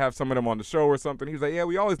we'd love to have some of them on the show or something, he was like, yeah,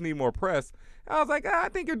 we always need more press. And I was like, I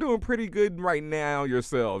think you're doing pretty good right now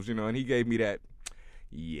yourselves, and he gave me that,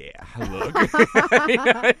 yeah, look.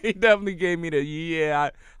 He definitely gave me the,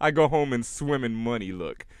 yeah, I go home and swim in money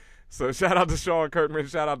look. So shout out to Sean Kirkman,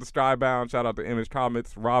 shout out to Skybound, shout out to Image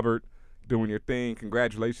Comics, Robert, doing your thing.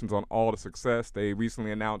 Congratulations on all the success. They recently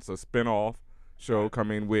announced a spinoff show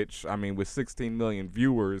coming, which, I mean, with 16 million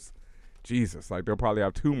viewers, Jesus, like they'll probably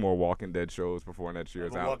have 2 more Walking Dead shows before next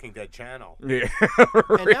year's out. Walking Dead channel. Yeah.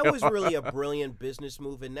 And that was really a brilliant business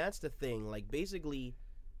move, and that's the thing. Like, basically,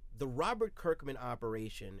 the Robert Kirkman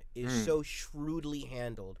operation is so shrewdly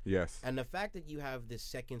handled. Yes. And the fact that you have this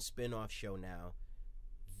second spin-off show now,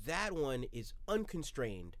 that one is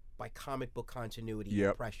unconstrained by comic book continuity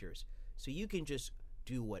and pressures. So you can just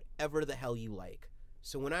do whatever the hell you like.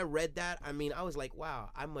 So when I read that, I mean, I was like, wow,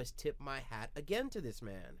 I must tip my hat again to this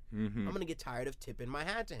man. I'm going to get tired of tipping my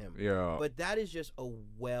hat to him. Yeah. But that is just a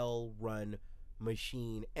well-run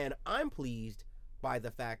machine. And I'm pleased by the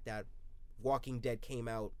fact that Walking Dead came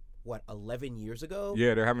out, 11 years ago?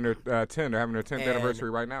 Yeah, they're having their 10th anniversary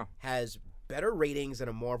right now. Has better ratings than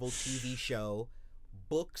a Marvel TV show.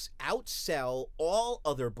 Books outsell all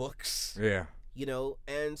other books. Yeah.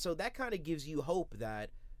 And so that kind of gives you hope that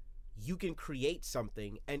you can create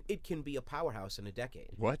something and it can be a powerhouse in a decade.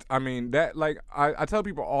 What? I mean, that, like, I tell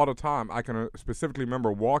people all the time, I can specifically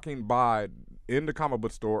remember walking by in the comic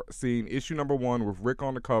book store, seeing issue number 1 with Rick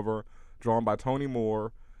on the cover, drawn by Tony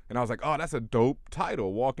Moore, and I was like, oh, that's a dope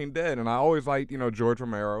title, Walking Dead. And I always liked, George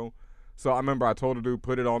Romero. So I remember I told the dude,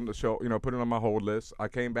 put it on the show, put it on my hold list. I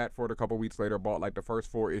came back for it a couple weeks later, bought like the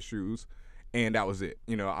first 4 issues, and that was it.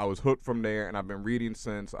 I was hooked from there, and I've been reading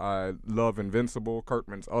since. I love Invincible,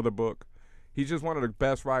 Kirkman's other book. He's just one of the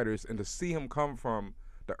best writers, and to see him come from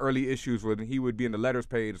the early issues when he would be in the letters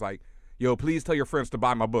page like, yo, please tell your friends to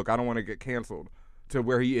buy my book. I don't want to get canceled, to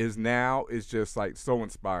where he is now is just like so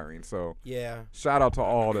inspiring. So yeah, shout out to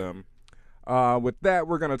all of them. With that,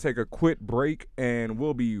 we're going to take a quick break, and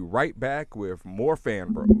we'll be right back with more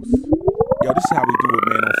Fan Bros. Yo, this is how we do it,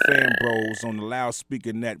 man, on Fan Bros on the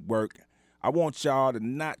Loudspeaker Network. I want y'all to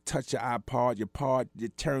not touch your iPod, your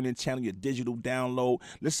turn-in channel, your digital download.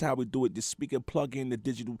 Listen how we do it. The speaker plug in the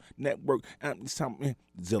digital network.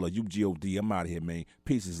 Zilla, UGOD. I'm out of here, man.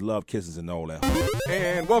 Pieces, love, kisses, and all that.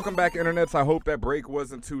 And welcome back, internets. I hope that break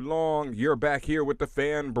wasn't too long. You're back here with the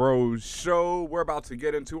Fan Bros Show. We're about to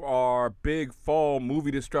get into our big fall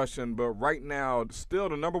movie discussion, but right now, still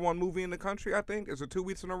the number 1 movie in the country, I think. Is it 2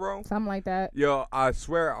 weeks in a row? Something like that. Yo, I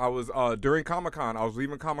swear, I was, during Comic-Con, I was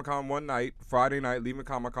leaving Comic-Con one night, Friday night, leaving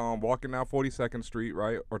Comic-Con, walking down 42nd Street,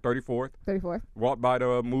 right? Or 34th. 34th. Walked by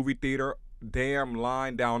the movie theater, damn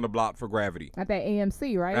line down the block for Gravity. At that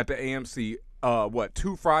AMC, right? At the AMC.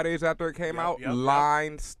 2 Fridays after it came out,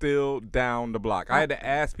 line still down the block. I had to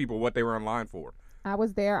ask people what they were in line for. I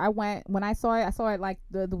was there. I went when I saw it like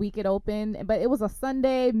the week it opened, but it was a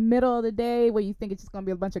Sunday, middle of the day, where you think it's just gonna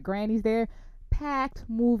be a bunch of grannies there. Packed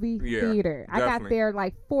movie theater. Definitely. I got there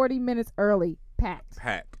like 40 minutes early. Packed.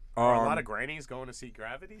 Are a lot of grannies going to see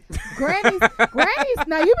Gravity? Grannies.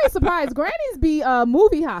 Now you'd be surprised. Grannies be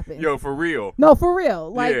movie hopping. Yo, for real. No, for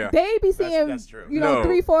real. Like they be seeing, that's true.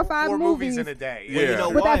 3, 4, 5 4 movies in a day. Yeah.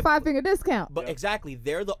 Well, with that 5-finger discount. But exactly,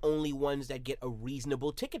 they're the only ones that get a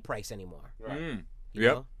reasonable ticket price anymore. Right. You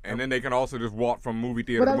Yep. know? And then they can also just walk from movie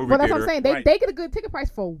theater to movie But that's theater. what I'm saying. They get a good ticket price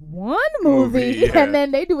for one movie, and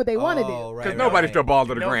then they do what they want to do. Because nobody's still balls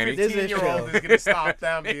to the granny. 15-year-old is going to stop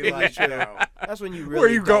them and be like, That's when you really Where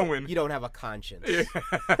are you going? You don't have a conscience.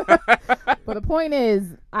 But the point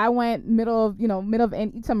is, I went middle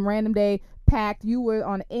of some random day, packed. You were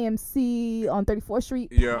on AMC on 34th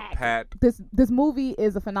Street. Yeah, packed. This movie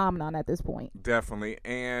is a phenomenon at this point. Definitely.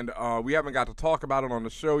 And we haven't got to talk about it on the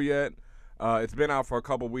show yet. It's been out for a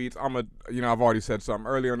couple weeks. I've already said something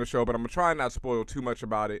earlier in the show, but I'm going to try not to spoil too much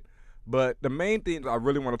about it. But the main things I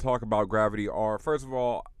really want to talk about Gravity are, first of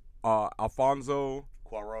all, Alfonso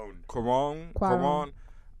Cuarón.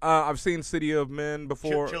 I've seen City of Men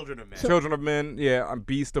before. Children of Men. Children of Men, yeah, a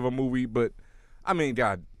beast of a movie. But, I mean,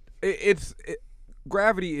 God,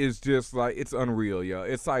 Gravity is just like, it's unreal, yo.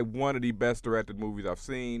 It's like one of the best directed movies I've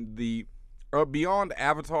seen. The beyond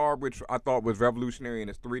Avatar, which I thought was revolutionary in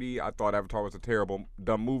its 3D, I thought Avatar was a terrible,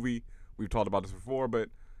 dumb movie. We've talked about this before, but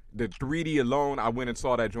the 3D alone, I went and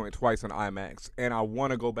saw that joint twice in IMAX, and I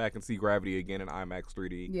want to go back and see Gravity again in IMAX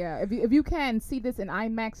 3D. Yeah, if you can see this in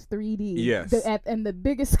IMAX 3D, yes, and the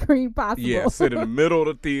biggest screen possible. Yeah, sit in the middle of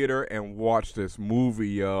the theater and watch this movie,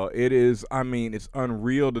 yo. It is, I mean, it's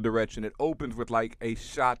unreal, the direction. It opens with like a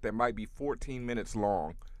shot that might be 14 minutes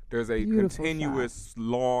long. There's a continuous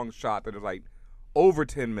long shot that is like over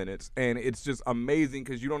 10 minutes, and it's just amazing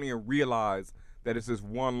because you don't even realize that it's this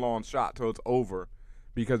one long shot till it's over,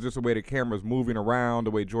 because just the way the camera's moving around,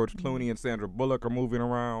 the way George Clooney and Sandra Bullock are moving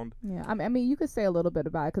around. Yeah, I mean, you could say a little bit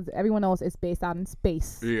about it because everyone knows it's based out in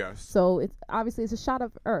space. Yes. So it's obviously it's a shot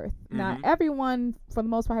of Earth. Now, everyone, for the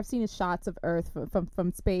most part, have seen shots of Earth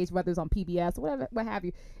from space, whether it's on PBS or whatever, what have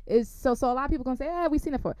you. So a lot of people gonna say, we've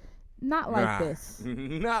seen it before. Not like this.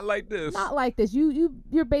 Not like this. Not like this.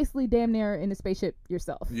 You're basically damn near in a spaceship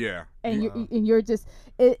yourself. Yeah. And you're just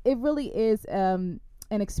it really is an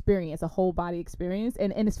experience, a whole body experience,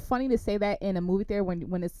 and it's funny to say that in a movie theater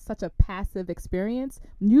when it's such a passive experience.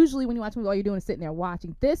 Usually when you watch a movie, all you're doing is sitting there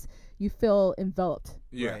watching. This, you feel enveloped.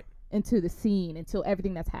 Yeah. Right. Into the scene, into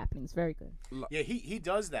everything that's happening. It's very good. Yeah, he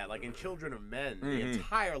does that. Like in Children of Men, the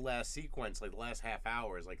entire last sequence, like the last half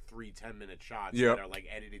hour, is like 3 10-minute shots that are like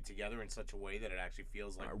edited together in such a way that it actually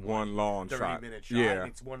feels like one long 30-minute shot. Yeah.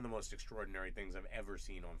 It's one of the most extraordinary things I've ever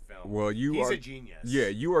seen on film. Well, he's a genius. Yeah,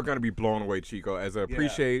 you are going to be blown away, Chico. As an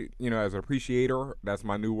as an appreciator, that's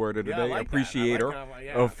my new word of the day. Like appreciator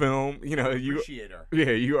of film. Appreciator.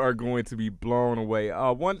 You are going to be blown away.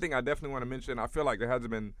 One thing I definitely want to mention, I feel like there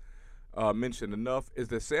hasn't been mentioned enough, is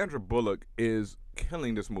that Sandra Bullock is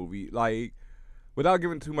killing this movie. Like, without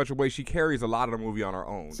giving too much away, she carries a lot of the movie on her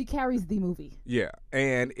own. She carries the movie. Yeah,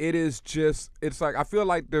 and it is just, it's like, I feel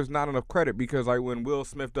like there's not enough credit, because like when Will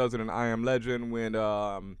Smith does it in I Am Legend, when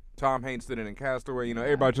Tom Hanks did it in Castaway,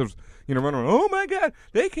 everybody just, running around, oh my God,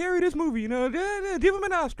 they carry this movie, give him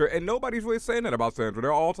an Oscar. And nobody's really saying that about Sandra.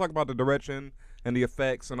 They're all talking about the direction and the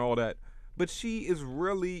effects and all that. But she is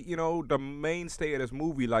really, the mainstay of this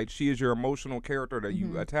movie. Like, she is your emotional character that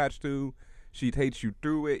you attach to. She takes you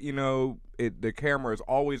through it. The camera is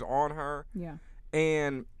always on her. Yeah.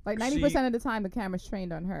 And like 90% of the time, the camera's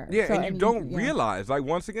trained on her. Yeah, so, and you don't realize, like,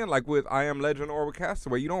 once again, like with I Am Legend or with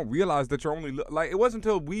Castaway, you don't realize that you're only, like, it wasn't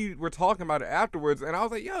until we were talking about it afterwards, and I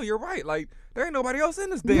was like, yo, you're right. Like, there ain't nobody else in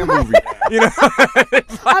this damn movie.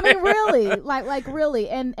 I mean, really. Like, really.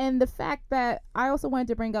 And the fact that I also wanted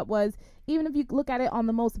to bring up was, even if you look at it on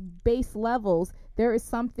the most base levels, there is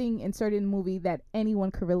something inserted in the movie that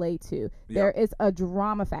anyone could relate to. Yep. There is a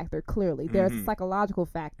drama factor, clearly. There's a psychological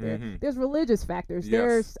factor. There's religious factors.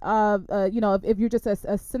 Yes. There's, if you're just a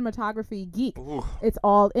cinematography geek, it's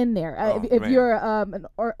all in there. If you're an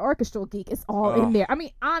orchestral geek, it's all in there. I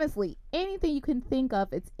mean, honestly, anything you can think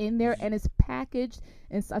of, it's in there, and it's packaged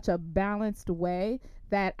in such a balanced way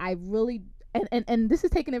that I really... And this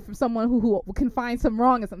is taking it from someone who can find some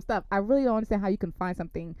wrong in some stuff. I really don't understand how you can find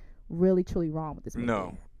something really, truly wrong with this movie.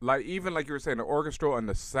 No. Like, even like you were saying, the orchestral and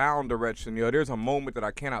the sound direction, there's a moment that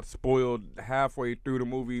I cannot spoil halfway through the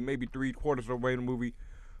movie, maybe 3/4 of the way in the movie,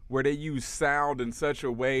 where they use sound in such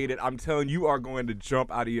a way that I'm telling you are going to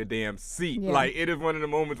jump out of your damn seat. Yeah. Like, it is one of the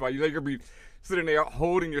moments where you'll be sitting there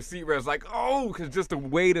holding your seat rest, like, because just the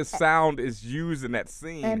way the sound is used in that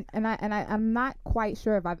scene. And I'm not quite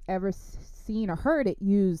sure if I've ever seen or heard it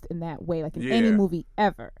used in that way, like in any movie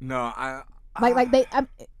ever. No, I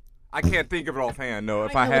can't think of it offhand. No,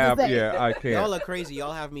 if I have, I can't. Y'all are crazy.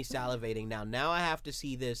 Y'all have me salivating now. Now I have to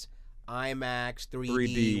see this IMAX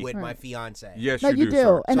 3D with my fiance. Yes, you do.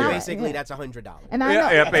 Sir. And so basically, that's $100. And I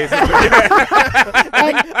know. Basically.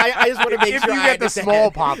 I just want to make sure you get the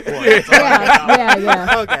small popcorn.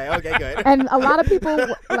 Yeah. Okay, good. And a lot of people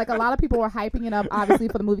were hyping it up, obviously,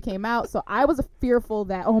 before the movie came out. So I was fearful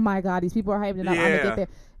that, oh my God, these people are hyping it up. I'm gonna get there.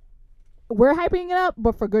 We're hyping it up,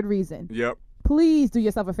 but for good reason. Yep. Please do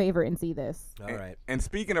yourself a favor and see this. All right. And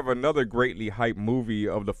speaking of another greatly hyped movie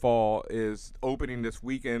of the fall, is opening this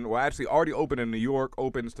weekend. Well, actually already opened in New York,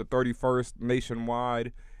 opens the 31st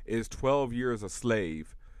nationwide, is 12 Years a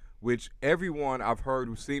Slave, which everyone I've heard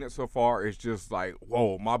who's seen it so far is just like,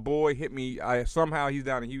 whoa, my boy hit me. Somehow he's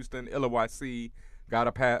down in Houston, Illidge, got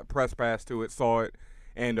a press pass to it, saw it,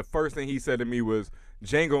 and the first thing he said to me was,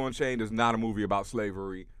 Django Unchained is not a movie about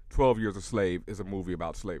slavery. 12 Years a Slave is a movie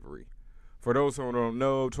about slavery. For those who don't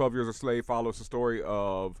know, 12 Years a Slave follows the story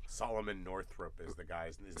of Solomon Northup is the guy.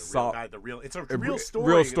 Is the real guy. It's a real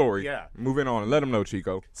story. Real story. Yeah. Moving on. Let them know,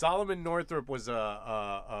 Chico. Solomon Northup was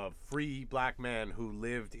a free black man who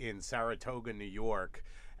lived in Saratoga, New York,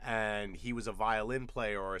 and he was a violin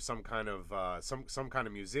player or some kind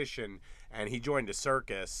of musician, and he joined a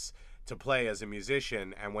circus to play as a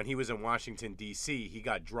musician. And when he was in Washington, D.C., he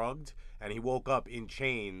got drugged, and he woke up in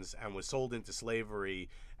chains and was sold into slavery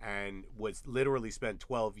and was literally spent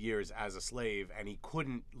 12 years as a slave, and he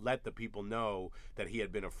couldn't let the people know that he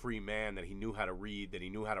had been a free man, that he knew how to read, that he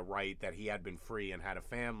knew how to write, that he had been free and had a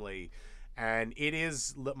family. And it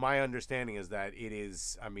is, my understanding is that it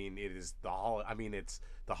is, it's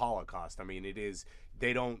the Holocaust. It is,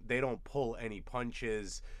 they don't pull any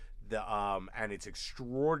punches. And it's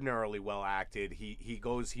extraordinarily well acted. He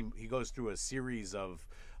goes through a series of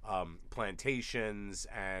plantations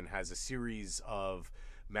and has a series of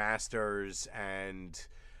masters, and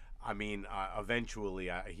eventually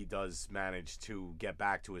he does manage to get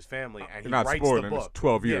back to his family, and he writes the book. It's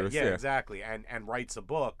 12 years. Yeah, exactly, and writes a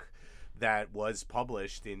book that was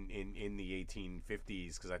published in the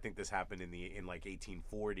 1850s, because I think this happened in like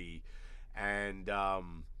 1840, and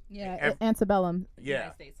antebellum. Yeah.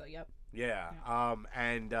 United States, so yep. Yeah.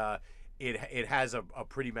 And it has a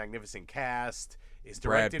pretty magnificent cast. It's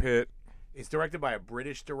directed. Brad Pitt. It's directed by a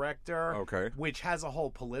British director. Okay. Which has a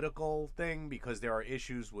whole political thing, because there are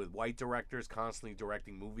issues with white directors constantly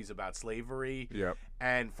directing movies about slavery. Yep.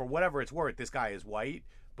 And for whatever it's worth, this guy is white,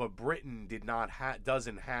 but Britain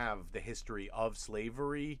doesn't have the history of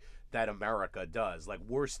slavery that America does. Like,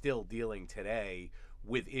 we're still dealing today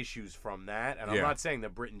with issues from that, and I'm not saying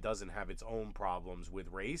that Britain doesn't have its own problems with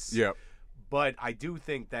race. Yep. But I do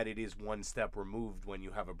think that it is one step removed when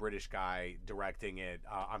you have a British guy directing it.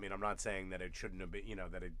 I'm not saying that it shouldn't have been,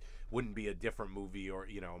 that it wouldn't be a different movie or,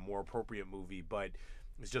 a more appropriate movie, but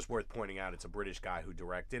it's just worth pointing out it's a British guy who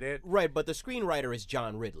directed it. Right, but the screenwriter is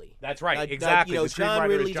John Ridley. That's right, exactly. John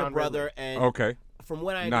Ridley's a brother, and okay. From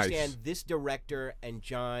what I understand, this director and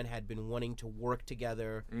John had been wanting to work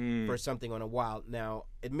together for something on a while. Now,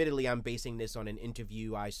 admittedly, I'm basing this on an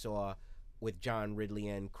interview I saw with John Ridley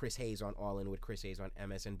and Chris Hayes on All In with Chris Hayes on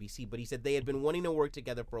MSNBC. But he said they had been wanting to work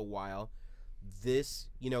together for a while. This,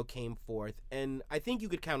 came forth. And I think you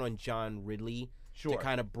could count on John Ridley to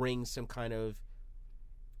kind of bring some kind of,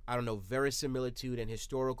 verisimilitude and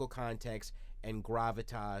historical context and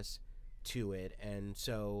gravitas to it. And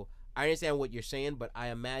so I understand what you're saying, but I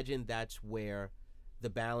imagine that's where the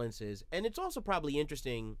balance is. And it's also probably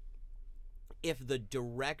interesting if the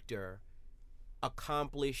director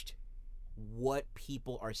accomplished what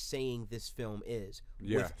people are saying this film is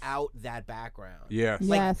without that background.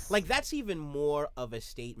 Yes. Like that's even more of a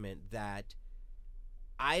statement that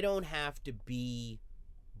I don't have to be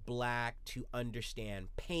black to understand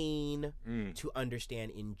pain, to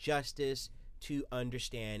understand injustice, to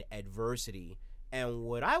understand adversity. And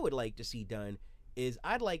what I would like to see done is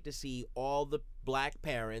I'd like to see all the black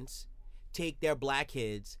parents take their black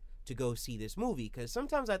kids to go see this movie, because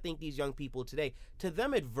sometimes I think these young people today, to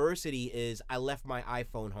them adversity is I left my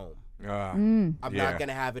iPhone home. I'm not going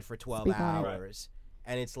to have it for 12 hours.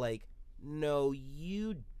 And it's like, no,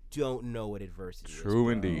 you don't know what adversity is. True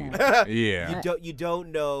indeed. Yeah. You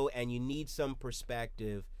don't know, and you need some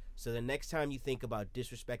perspective. So the next time you think about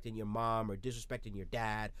disrespecting your mom or disrespecting your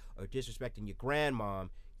dad or disrespecting your grandmom,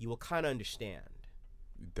 you will kind of understand.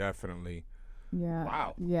 Definitely. Yeah.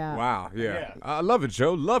 Wow. Yeah. Wow. Yeah. I love it,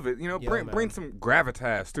 Joe. Love it. Bring some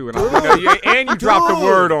gravitas to it. And you dropped the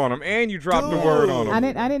word on him.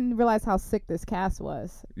 I didn't realize how sick this cast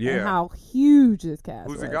was. Yeah. And how huge this cast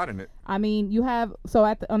was. Who's it got in it? You have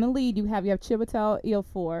on the lead you have Chiwetel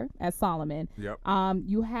Ejiofor as Solomon. Yep.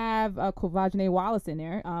 You have Quvenzhané Wallis in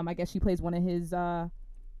there. I guess she plays one of his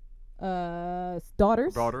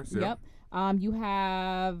daughters. Yep. You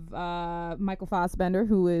have Michael Fassbender,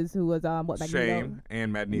 who was Magneto. Shane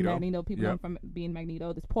and Magneto. People know from being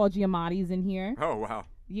Magneto. There's Paul Giamatti's in here. Oh wow.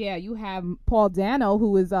 Yeah, you have Paul Dano,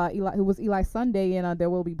 who was Eli Sunday in There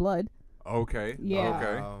Will Be Blood. Okay.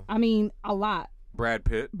 Yeah. Okay. A lot. Brad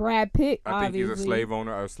Pitt. I think obviously. He's a slave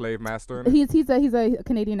owner, a slave master. He's a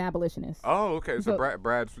Canadian abolitionist. Oh, okay. So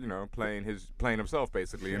Brad's playing himself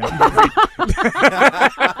basically.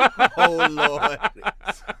 Oh Lord.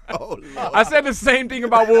 Oh Lord. I said the same thing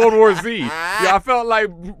about World War Z. Yeah, I felt like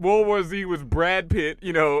World War Z was Brad Pitt,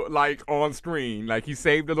 on screen. Like he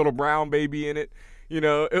saved a little brown baby in it.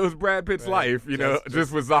 It was Brad Pitt's life,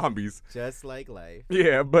 just with zombies. Just like life.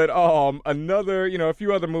 Yeah, but another, a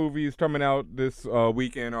few other movies coming out this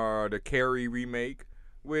weekend are the Carrie remake,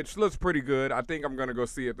 which looks pretty good. I think I'm going to go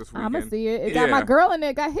see it this weekend. I'm going to see it. It got my girl in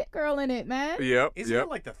it. Got Hit Girl in it, man. Yep. Isn't it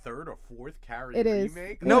like the third or fourth Carrie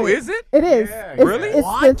remake? No, is it? It is. Yeah, really?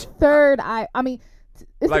 It's the third.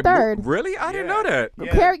 It's like, the third. Really? I didn't know that.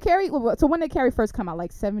 Yeah. Carrie. So when did Carrie first come out?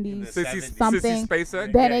 Like 70 something. Sissy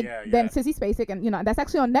Spacek. Then Sissy Spacek, and that's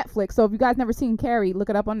actually on Netflix. So if you guys never seen Carrie, look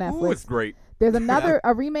it up on Netflix. Ooh, it's great. There's another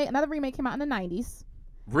remake. Another remake came out in the 90s.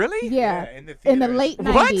 Really? Yeah, in the late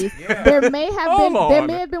What? 90s. Yeah. There may have Hold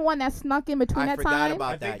been on. one that snuck in between I that forgot time.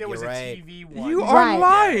 about I think that. there was You're a right. TV one. You are Right.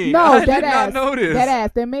 lying. No, I dead did ass. not notice. Dead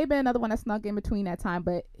ass. There may have been another one that snuck in between that time,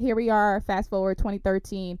 but here we are. Fast forward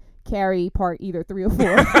 2013. Carrie part either 3 or 4.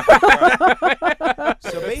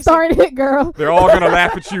 So basically, Starring Hit Girl. They're all gonna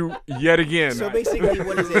laugh at you yet again. So basically,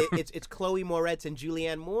 what is it? It's Chloe Moretz and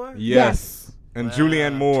Julianne Moore. Yes. And Wow.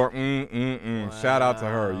 Julianne Moore. Shout out to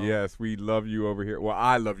her. Wow. Yes, we love you over here. Well,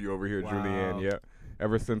 I love you over here, Julianne. Yeah.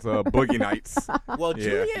 Ever since Boogie Nights. Well,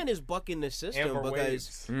 Yeah. Julianne is bucking the system Amber because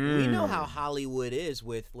Waves. we know how Hollywood is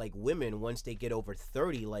with like women once they get over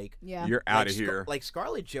 30. Like, Yeah. You're out of here. Like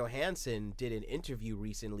Scarlett Johansson did an interview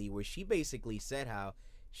recently where she basically said how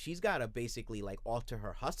she's got to basically like alter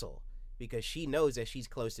her hustle because she knows that she's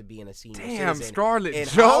close to being a senior Damn, citizen Scarlett in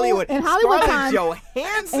Jo? Hollywood. In Hollywood Scarlett time.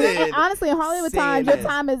 Johansson. And honestly, in Hollywood time, saying your this.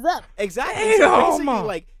 time is up. Exactly. So Damn. basically,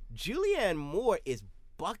 like Julianne Moore is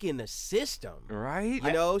bucking the system. Right?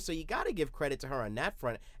 You know, so you got to give credit to her on that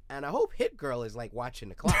front. And I hope Hit Girl is like watching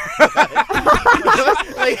the clock.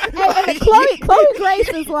 And Chloe Grace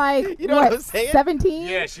is like, You know what I'm saying? 17?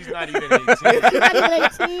 Yeah, she's not even 18. She's not even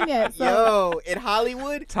 18 yet. So. Yo, in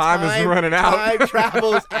Hollywood, Time is running out. Time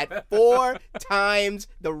travels at 4 times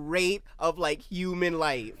the rate of like human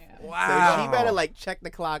life. Wow. So she better like check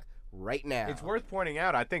the clock right now. It's worth pointing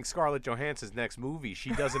out, I think Scarlett Johansson's next movie,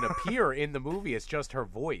 she doesn't appear in the movie. It's just her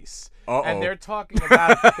voice. Uh-oh. And they're talking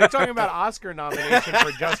about Oscar nomination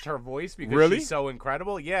for just her voice because Really? she's so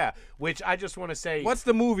incredible. Yeah, which I just want to say. What's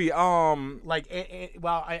the movie? Like,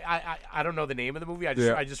 well, I don't know the name of the movie.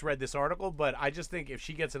 I just read this article, but I just think if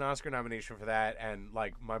she gets an Oscar nomination for that, and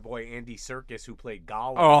like my boy Andy Serkis who played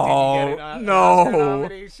Gollum, didn't get an Oscar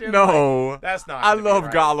nomination, No. like, that's not. I gonna be love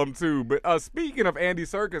right. Gollum too. But speaking of Andy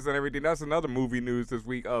Serkis and everything, that's another movie news this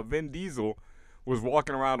week. Vin Diesel was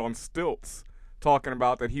walking around on stilts talking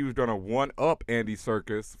about that he was going to one-up Andy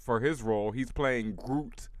Serkis for his role. He's playing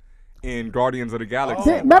Groot in Guardians of the Galaxy.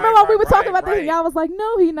 Remember when we were talking about this and y'all was like,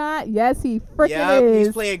 no, he not. Yes, he freaking is.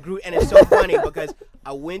 He's playing Groot. And it's so funny because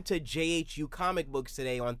I went to JHU Comic Books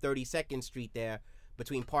today on 32nd Street there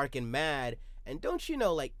between Park and Mad. And don't you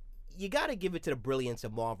know, like, you got to give it to the brilliance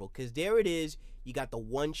of Marvel because there it is. You got the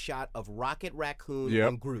one shot of Rocket Raccoon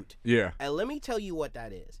and Groot. Yeah. And let me tell you what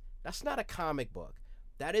that is. That's not a comic book.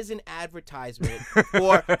 That is an advertisement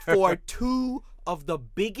for 2 of the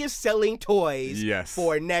biggest selling toys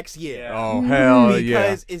for next year. Yeah. Oh, hell yeah.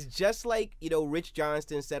 Because it's just like, Rich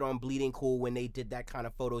Johnston said on Bleeding Cool when they did that kind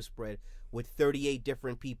of photo spread with 38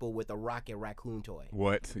 different people with a Rocket Raccoon toy.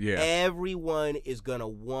 What? Yeah. Everyone is going to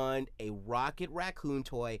want a Rocket Raccoon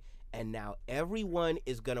toy, and now everyone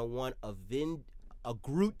is going to want a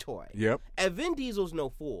Groot toy. Yep. And Vin Diesel's no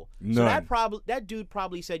fool. None. So that dude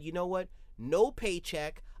probably said, you know what? No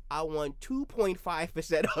paycheck. I want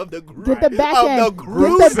 2.5% of the Groot. Get the back end. Of the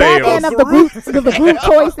Groot Get the back end of the Groot, sales. the Groot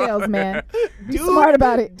toy sales, man. Be smart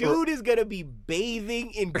about it. Dude is gonna be bathing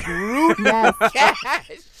in Groot cash.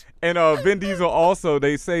 And Vin Diesel also,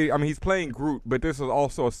 they say, I mean, he's playing Groot, but this is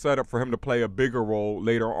also a setup for him to play a bigger role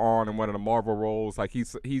later on in one of the Marvel roles. Like he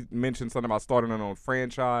mentioned something about starting an own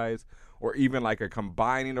franchise or even like a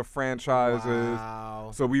combining of franchises.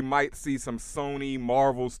 Wow. So we might see some Sony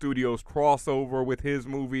Marvel Studios crossover with his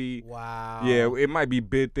movie. Wow. Yeah, it might be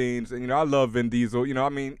big things. And, I love Vin Diesel. I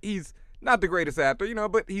mean, he's not the greatest actor,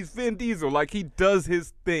 but he's Vin Diesel. Like, he does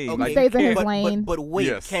his thing. Okay. Like, Stays in his lane. But wait,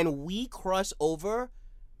 Yes. can we cross over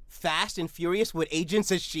Fast and Furious with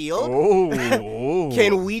Agents of S.H.I.E.L.D.? Oh.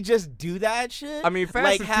 Can we just do that shit? I mean,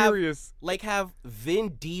 Fast and Furious. Like have Vin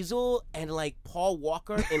Diesel and like Paul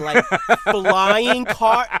Walker in like flying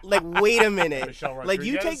car. Like, wait a minute. Michelle Like,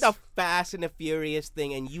 you take Rodriguez? the Fast and the Furious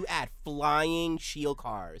thing and you add flying shield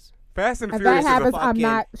cars. Fast and If Furious that happens, is I'm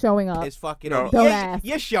not showing up. It's fucking. No. Don't ask.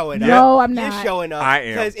 You're showing up. No, I'm not. You're showing up. I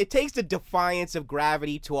am. Because it takes the defiance of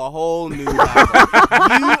gravity to a whole new level.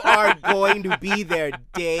 You are going to be there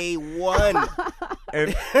day one.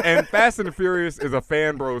 and Fast and the Furious is a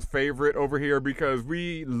fan bro's favorite over here because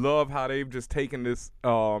we love how they've just taken this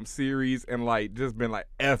series and like just been like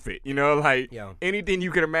F it, like Yeah. anything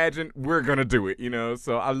you can imagine, we're gonna do it,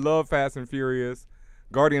 So I love Fast and Furious.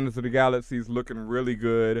 Guardians of the Galaxy is looking really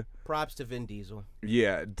good. Props to Vin Diesel.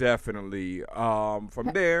 Yeah, definitely.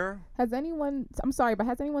 From there, Has anyone? I'm sorry, but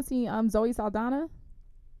has anyone seen Zoe Saldana?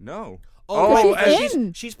 no.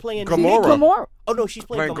 Oh, she's playing Gamora. Oh no, she's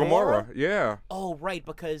playing Gamora. Yeah. Oh right,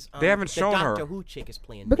 because they haven't shown her. Doctor Who chick is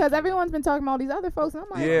playing. Because everyone's been talking about all these other folks, and I'm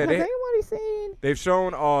like, has anybody seen? They've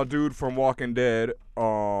shown dude from Walking Dead.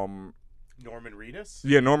 Norman Reedus.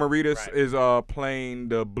 Yeah, Norman Reedus is playing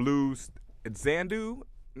the Blues. It's Zandu.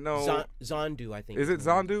 No, Zandu, I think. Is it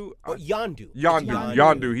Zandu? Yondu.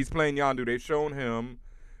 Yondu. He's playing Yondu. They've shown him.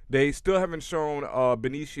 They still haven't shown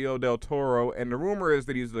Benicio del Toro, and the rumor is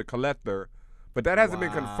that he's the Collector, but that hasn't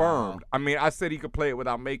been confirmed. I mean, I said he could play it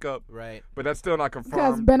without makeup, right? But that's still not confirmed.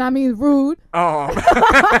 Because Ben, I mean, rude.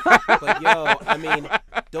 But yo, I mean,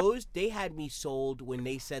 they had me sold when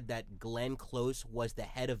they said that Glenn Close was the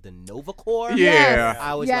head of the Nova Corps. Yeah,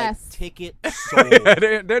 I was like, ticket sold.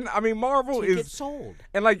 Then I mean, Marvel ticket is sold.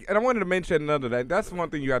 And I wanted to mention another that. That's one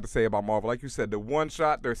thing you have to say about Marvel. Like you said, the one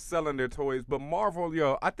shot, they're selling their toys, but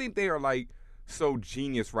Marvel, I think they are like so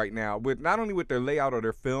genius right now with not only with their layout of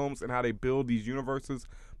their films and how they build these universes,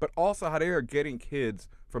 but also how they are getting kids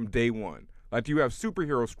from day one. Like you have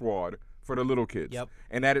Superhero Squad for the little kids. Yep.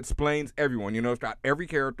 And that explains everyone. It's got every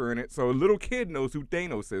character in it. So a little kid knows who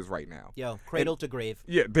Thanos is right now. Cradle to grave.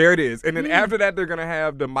 Yeah, there it is. And then after that, they're going to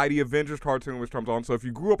have the Mighty Avengers cartoon, which comes on. So if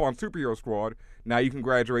you grew up on Superhero Squad, now you can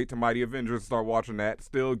graduate to Mighty Avengers and start watching that.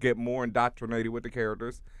 Still get more indoctrinated with the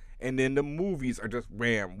characters. And then the movies are just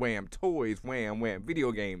wham, wham, toys, wham, wham,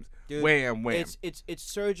 video games, dude, wham, wham. It's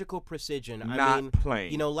surgical precision. I mean,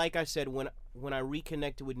 plain. Like I said, when I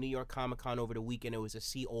reconnected with New York Comic Con over the weekend, it was to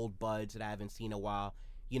see old buds that I haven't seen in a while.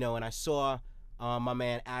 And I saw my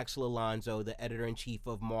man Axel Alonso, the editor-in-chief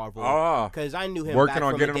of Marvel, because I knew him back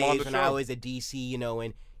from the days when I was at DC,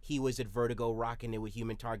 and he was at Vertigo rocking it with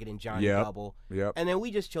Human Target and Johnny Double. Yep. And then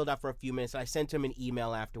we just chilled out for a few minutes. I sent him an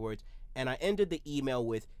email afterwards, and I ended the email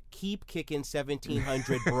with, keep kicking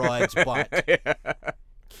 1,700 broads' butt.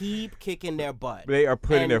 Keep kicking their butt. They are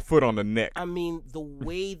putting their foot on the neck. I mean, the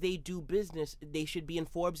way they do business, they should be in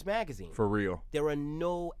Forbes magazine. For real. There are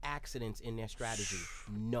no accidents in their strategy.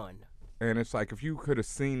 None. And it's like, if you could have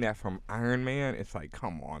seen that from Iron Man, it's like,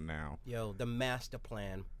 come on now. Yo, the master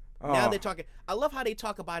plan. Now they're talking. I love how they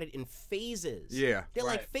talk about it in phases. Yeah. They're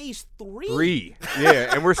like phase 3. 3.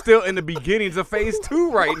 Yeah, and we're still in the beginnings of phase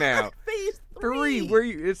 2 right now. Phase 3. Where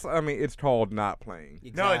it's called not playing.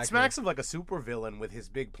 Exactly. No, it smacks of like a supervillain with his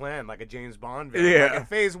big plan, like a James Bond villain. Yeah. Like in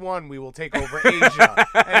phase 1, we will take over Asia.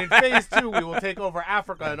 And in phase 2, we will take over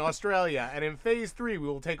Africa and Australia. And in phase 3, we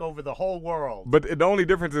will take over the whole world. But the only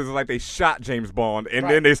difference is like they shot James Bond and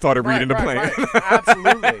then they started reading the plan. Right.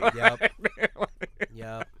 Absolutely.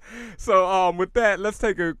 Yep. So with that, let's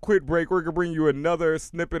take a quick break. We're going to bring you another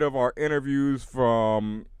snippet of our interviews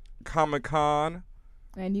from Comic-Con.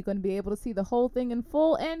 And you're going to be able to see the whole thing in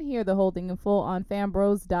full and hear the whole thing in full on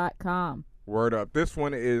fanbros.com. Word up. This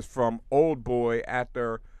one is from Old Boy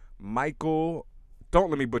actor Michael, don't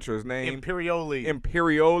let me butcher his name.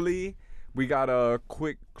 Imperioli. We got a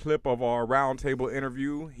quick clip of our roundtable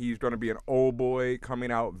interview. He's going to be an Old Boy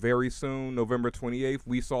coming out very soon, November 28th.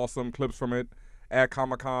 We saw some clips from it at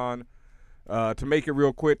Comic-Con. To make it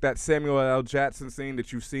real quick, that Samuel L. Jackson scene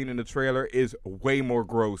that you've seen in the trailer is way more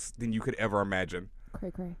gross than you could ever imagine.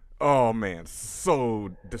 Cray. Oh, man,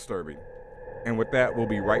 so disturbing. And with that, we'll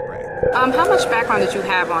be right back. How much background did you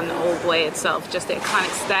have on the Old Boy itself? Just the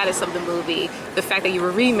iconic status of the movie, the fact that you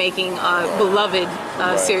were remaking a beloved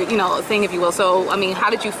series, thing, if you will. So, I mean, how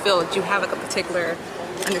did you feel? Did you have like a particular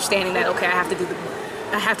understanding that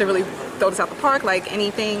I have to really throw this out the park, like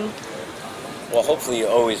anything? Well, hopefully you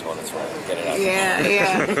always want to throw it and get it out.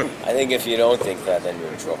 Yeah. I think if you don't think that, then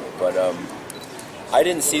you're in trouble. But I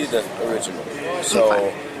didn't see the original,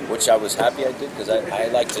 so which I was happy I did because I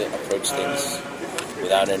like to approach things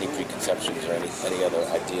without any preconceptions or any other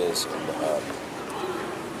ideas.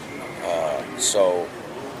 So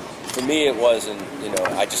for me, it wasn't.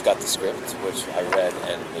 I just got the script, which I read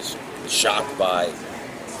and was shocked by.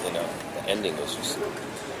 The ending was just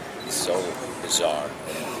so bizarre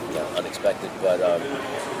and unexpected, but a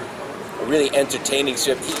really entertaining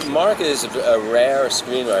script. Mark is a rare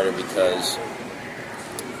screenwriter because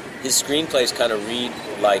his screenplays kind of read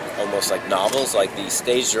like almost like novels. Like the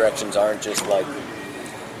stage directions aren't just like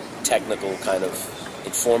technical kind of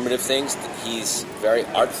informative things. He's very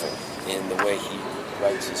artful in the way he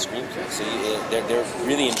writes his screenplays. So they're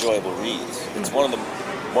really enjoyable reads. It's one of the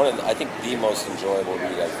I think the most enjoyable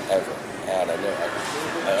read I've ever had.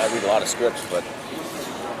 I read a lot of scripts, but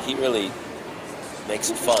he really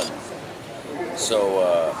makes it fun. So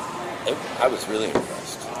I was really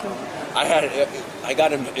impressed. I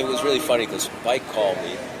got him. It was really funny because Mike called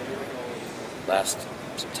me last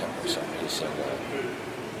September or something. He said,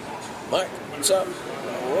 Mark, what's up?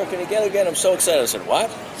 We're working together again. I'm so excited. I said,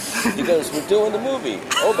 what? He goes, we're doing the movie.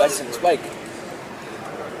 Oh, I said, it's Mike. I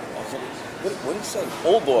said, what are you saying?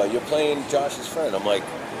 Old boy, you're playing Josh's friend. I'm like,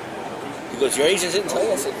 he goes, your agent didn't tell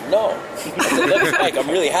you? I said, no. I said, look, Mike, I'm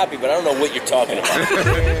really happy, but I don't know what you're talking about.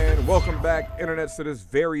 And welcome back, Internet, to this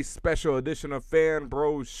very special edition of Fan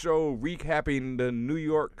Bros Show, recapping the New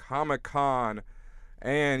York Comic-Con.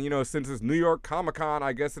 And, since it's New York Comic-Con,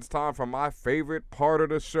 I guess it's time for my favorite part of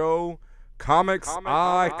the show, Comics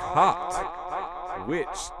I Copped. Which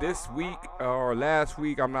this week, or last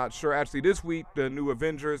week, I'm not sure. Actually, this week, the new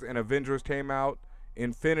Avengers and Avengers came out.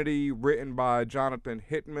 Infinity, written by Jonathan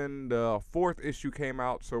Hickman. The 4th issue came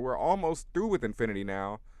out, so we're almost through with Infinity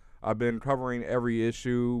now. I've been covering every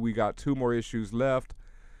issue. We got 2 more issues left.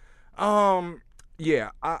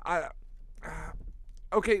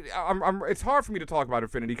 Okay, it's hard for me to talk about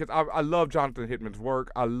Infinity because I love Jonathan Hickman's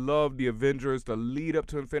work. I love the Avengers. The lead up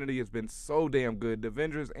to Infinity has been so damn good. The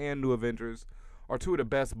Avengers and New Avengers are 2 of the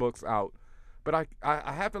best books out. But I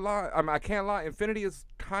have to lie. I can't lie. Infinity has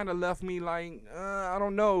kind of left me like, I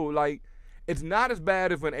don't know. Like, it's not as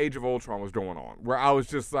bad as when Age of Ultron was going on, where I was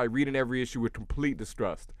just like reading every issue with complete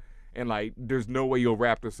distrust. And like, there's no way you'll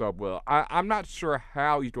wrap this up well. I'm not sure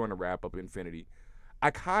how he's going to wrap up Infinity. I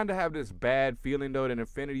kind of have this bad feeling, though, that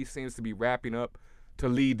Infinity seems to be wrapping up to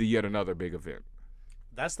lead to yet another big event.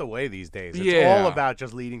 That's the way these days. It's all about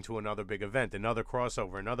just leading to another big event, another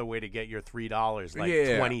crossover, another way to get your $3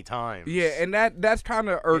 like 20 times. Yeah, and that's kind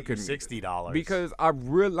of irking me. $60. Because I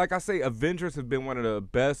really, like I say, Avengers has been one of the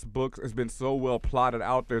best books. It's been so well plotted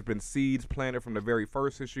out. There's been seeds planted from the very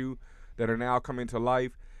first issue that are now coming to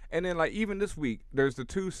life. And then, like, even this week, there's the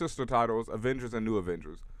 2 sister titles, Avengers and New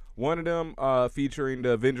Avengers. One of them featuring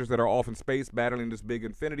the Avengers that are off in space battling this big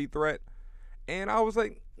Infinity threat. And I was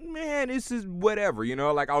like, man, this is whatever,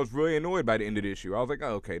 Like, I was really annoyed by the end of the issue. I was like,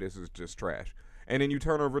 oh, okay, this is just trash. And then you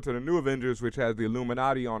turn over to the New Avengers, which has the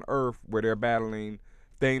Illuminati on Earth, where they're battling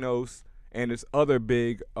Thanos and this other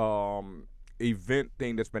big event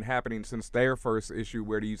thing that's been happening since their first issue,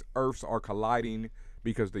 where these Earths are colliding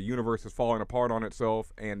because the universe is falling apart on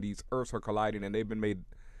itself, and these Earths are colliding, and they've been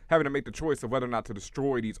having to make the choice of whether or not to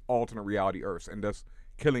destroy these alternate reality Earths and thus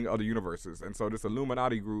killing other universes. And so this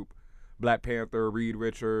Illuminati group, Black Panther, Reed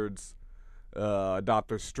Richards,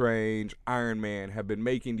 Doctor Strange, Iron Man, have been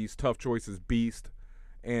making these tough choices, Beast,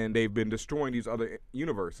 and they've been destroying these other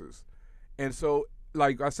universes. And so,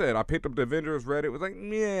 like I said, I picked up the Avengers, read it, was like,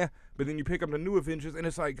 yeah, but then you pick up the New Avengers, and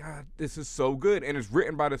it's like, God, this is so good, and it's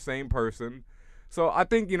written by the same person. So I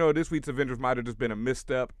think, this week's Avengers might have just been a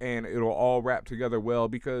misstep, and it'll all wrap together well,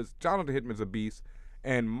 because Jonathan Hickman's a beast,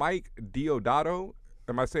 and Mike Deodato,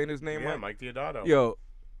 am I saying his name right? Yeah, Mike Deodato. Yo,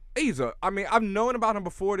 I've known about him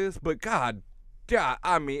before this, but God, dude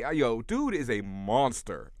is a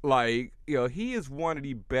monster. Like, he is one of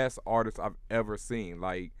the best artists I've ever seen.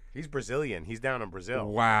 Like, he's Brazilian. He's down in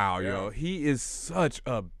Brazil. Wow, he is such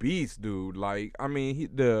a beast, dude. Like,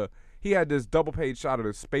 he had this double-page shot of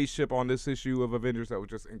the spaceship on this issue of Avengers that was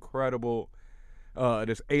just incredible.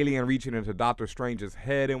 This alien reaching into Doctor Strange's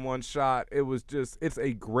head in one shot. It's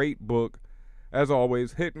a great book. As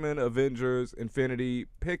always, Hickman, Avengers, Infinity,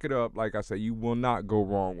 pick it up. Like I said, you will not go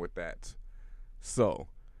wrong with that. So,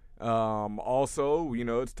 also,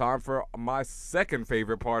 it's time for my second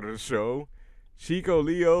favorite part of the show, Chico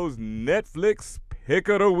Leo's Netflix Pick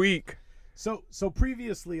of the Week. So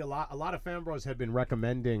previously, a lot of fan bros had been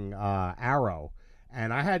recommending Arrow,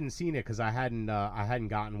 and I hadn't seen it because I hadn't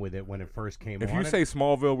gotten with it when it first came on. If you say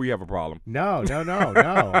Smallville, we have a problem. No.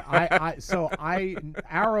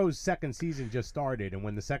 Arrow's second season just started, and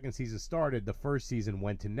when the second season started, the first season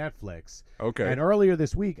went to Netflix. Okay. And earlier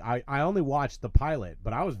this week, I only watched the pilot,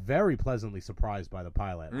 but I was very pleasantly surprised by the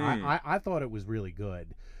pilot. I thought it was really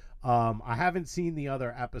good. I haven't seen the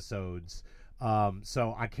other episodes.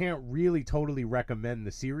 So I can't really totally recommend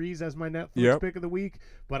the series as my Netflix pick of the week,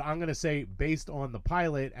 but I'm going to say, based on the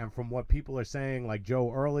pilot and from what people are saying, like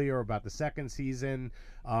Joe earlier about the second season,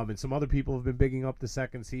 and some other people have been bigging up the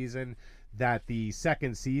second season, that the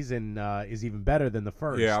second season is even better than the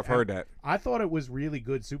first. Yeah, I've heard that. I thought it was really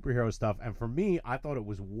good superhero stuff, and for me, I thought it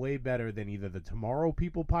was way better than either the Tomorrow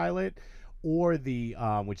People pilot or the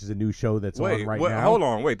which is a new show that's on right now. Hold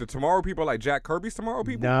on, the Tomorrow People, like Jack Kirby's Tomorrow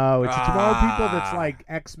People? No, it's the Tomorrow People that's like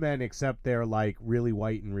X-Men, except they're like really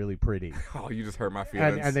white and really pretty. Oh, you just hurt my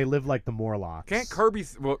feelings. And they live like the Morlocks. Can't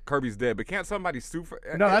Kirby's dead, but can't somebody sue for...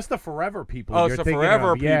 No, that's the Forever People. Oh, it's the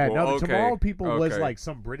Forever People. Yeah, no, the okay. Tomorrow People was like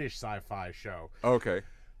some British sci-fi show. Okay.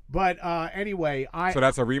 But anyway, So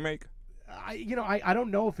that's a remake? I don't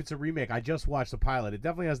know if it's a remake. I just watched the pilot. It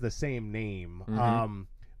definitely has the same name. Mm-hmm.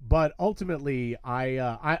 But ultimately,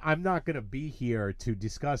 I'm not going to be here to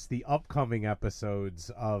discuss the upcoming episodes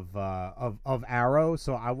of Arrow,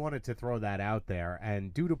 so I wanted to throw that out there.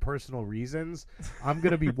 And due to personal reasons, I'm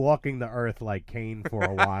going to be walking the earth like Kane for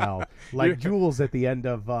a while, like Jules at the end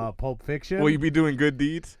of Pulp Fiction. Will you be doing good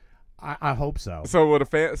deeds? I hope so.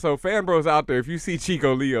 So fan bros out there, if you see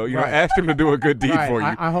Chico Leo, ask him to do a good deed for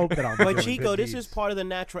you. I hope that I'll. But Chico, this is part of the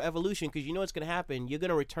natural evolution because you know what's going to happen. You're going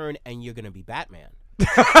to return and you're going to be Batman.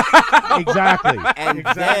 Exactly.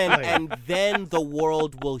 And then the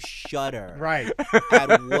world will shudder. Right.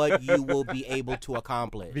 At what you will be able to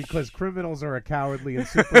accomplish. Because criminals are a cowardly and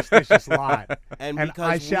superstitious lot. And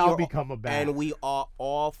I shall become a bat. And we are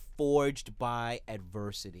all forged by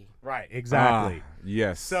adversity. Right. Exactly.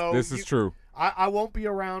 Yes. So this is true. I won't be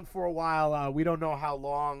around for a while. We don't know how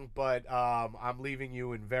long, but I'm leaving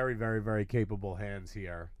you in very, very, very capable hands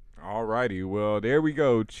here. All righty. Well, there we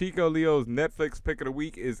go. Chico Leo's Netflix pick of the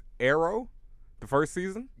week is Arrow, the first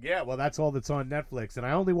season. Yeah, well, that's all that's on Netflix. And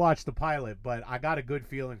I only watched the pilot, but I got a good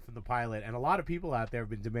feeling from the pilot. And a lot of people out there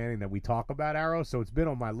have been demanding that we talk about Arrow, so it's been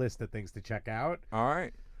on my list of things to check out. All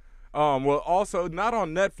right. Well, also, not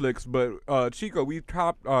on Netflix, but Chico, we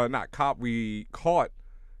caught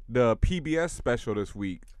the PBS special this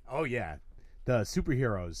week. Oh, yeah. The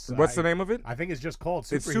superheroes. What's the name of it? I think it's just called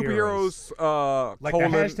Superheroes. It's Superheroes. Like the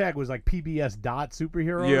hashtag was like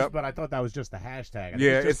PBS.superheroes, but I thought that was just the hashtag.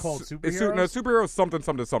 It's just called Superheroes.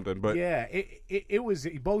 Superheroes something. But yeah, it was.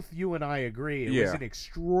 Both you and I agree. It was an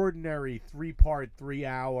extraordinary 3-part,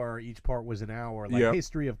 3-hour. Each part was an hour.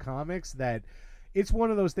 History of comics that. It's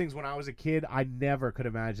one of those things when I was a kid, I never could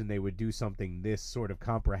imagine they would do something this sort of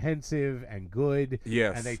comprehensive and good.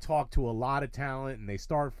 Yes. And they talk to a lot of talent, and they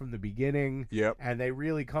start from the beginning. Yep. And they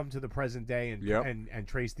really come to the present day and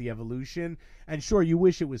trace the evolution. And sure, you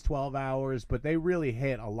wish it was 12 hours, but they really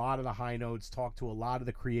hit a lot of the high notes, talked to a lot of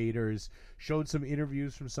the creators, showed some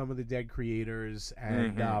interviews from some of the dead creators,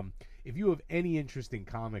 and if you have any interest in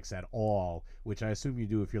comics at all, which I assume you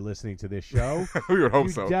do if you're listening to this show, we would hope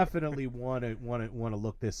you so. Definitely want to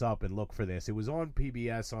look this up and look for this. It was on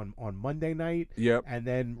PBS on Monday night, and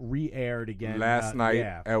then re-aired again last night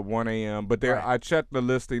at 1 a.m. But I checked the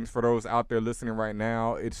listings for those out there listening right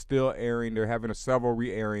now. It's still airing. They're having several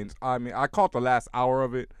re-airings. I mean, I caught the last hour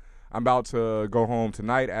of it. I'm about to go home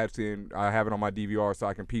tonight, actually, and I have it on my DVR so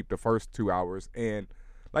I can peep the first 2 hours. And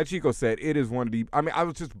like Chico said, it is one of the – I mean, I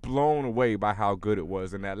was just blown away by how good it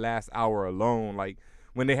was in that last hour alone. Like,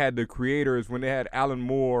 when they had the creators, when they had Alan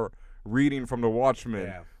Moore reading from The Watchmen.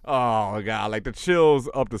 Yeah. Oh, God, like the chills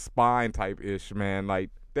up the spine type-ish, man. Like,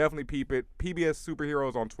 definitely peep it. PBS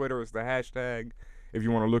Superheroes on Twitter is the hashtag. If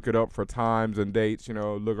you want to look it up for times and dates,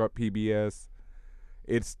 look up PBS.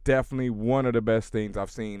 It's definitely one of the best things I've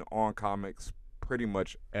seen on comics pretty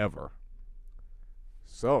much ever.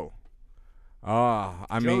 So – Joe,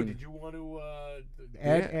 did you want to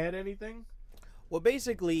add anything? Well,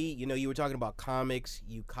 basically, you were talking about comics,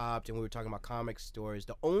 you copped, and we were talking about comic stores.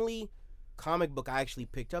 The only comic book I actually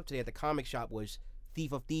picked up today at the comic shop was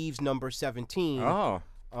Thief of Thieves number 17. Oh.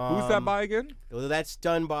 Who's that by again? Well, that's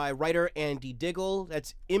done by writer Andy Diggle.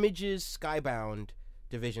 That's Image's Skybound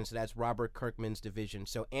division, so that's Robert Kirkman's division.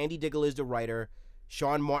 So Andy Diggle is the writer.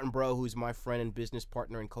 Sean Martinborough, who's my friend and business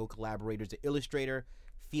partner and co-collaborator, is the illustrator.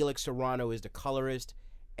 Felix Serrano is the colorist.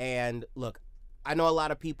 And look, I know a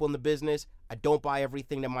lot of people in the business. I don't buy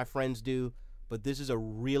everything that my friends do, but this is a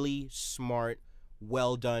really smart,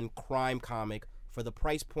 well-done crime comic for the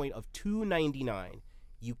price point of $2.99.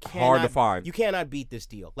 Hard to find. You cannot beat this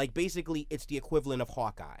deal. Like, basically, it's the equivalent of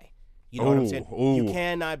Hawkeye. You know what I'm saying? Ooh. You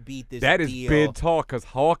cannot beat this deal. That is big talk, because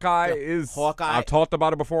Hawkeye. I've talked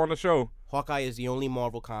about it before on the show. Hawkeye is the only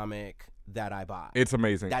Marvel comic that I buy. It's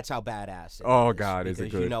amazing. That's how badass it is. God, is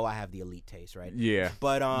it good? Because I have the elite taste, right? Yeah.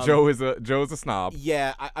 But Joe's a snob.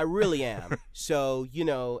 Yeah, I really am. So,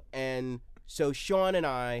 and so Sean and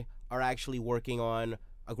I are actually working on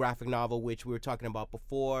a graphic novel, which we were talking about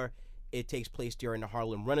before. It takes place during the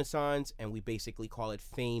Harlem Renaissance, and we basically call it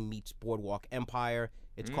Fame meets Boardwalk Empire.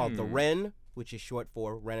 It's called The Ren, which is short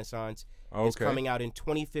for Renaissance. Okay. It's coming out in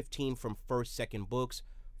 2015 from First Second Books.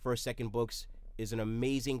 First Second Books is an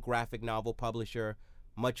amazing graphic novel publisher.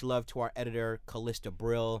 Much love to our editor, Callista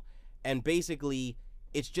Brill. And basically,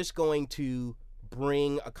 it's just going to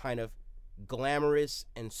bring a kind of glamorous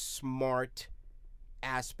and smart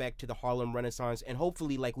aspect to the Harlem Renaissance. And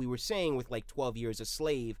hopefully, like we were saying with like 12 Years a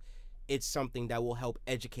Slave, it's something that will help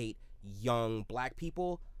educate young black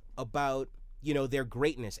people about, their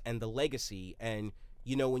greatness and the legacy. And,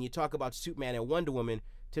 when you talk about Superman and Wonder Woman,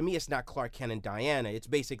 to me, it's not Clark Kent and Diana. It's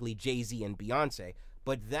basically Jay-Z and Beyonce.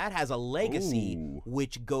 But that has a legacy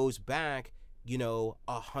which goes back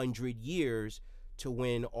 100 years to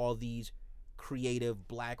when all these creative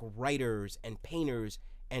black writers and painters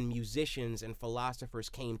and musicians and philosophers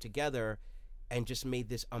came together and just made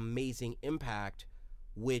this amazing impact,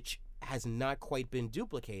 which has not quite been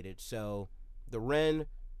duplicated. So the Ren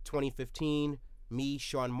 2015, me,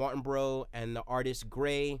 Sean Martinborough, and the artist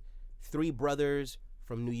Gray, 3 brothers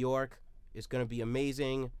from New York, is going to be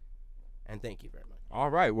amazing. And thank you very much. All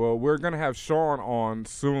right. Well, we're going to have Sean on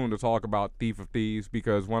soon to talk about Thief of Thieves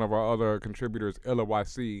because one of our other contributors,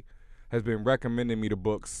 Illidge, has been recommending me the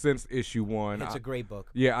book since issue 1. It's a great book.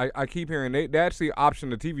 Yeah, I keep hearing they actually optioned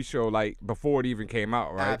the TV show like before it even came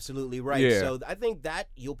out, right? Absolutely right. Yeah. So I think that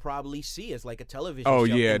you'll probably see as like a television Oh,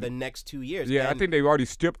 show yeah. in the next 2 years. Yeah, I And- think they've already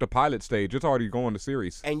skipped the pilot stage. It's already going to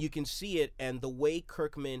series. And you can see it, and the way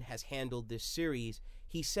Kirkman has handled this series,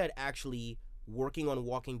 he said actually working on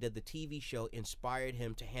Walking Dead, the TV show, inspired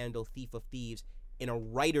him to handle Thief of Thieves in a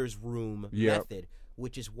writer's room method,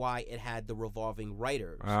 which is why it had the revolving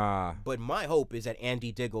writers. But my hope is that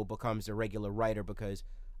Andy Diggle becomes a regular writer because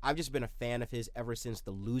I've just been a fan of his ever since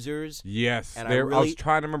The Losers. Yes. And I was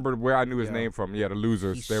trying to remember where I knew his name from. Yeah, The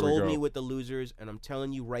Losers. He there we sold go. me with The Losers, and I'm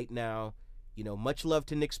telling you right now, much love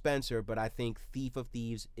to Nick Spencer, but I think Thief of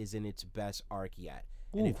Thieves is in its best arc yet.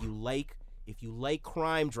 And if you like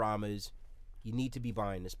crime dramas, you need to be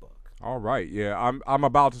buying this book. All right, yeah, I'm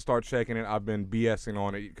about to start checking it. I've been BSing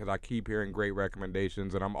on it because I keep hearing great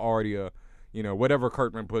recommendations, and I'm already whatever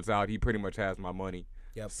Kirkman puts out, he pretty much has my money.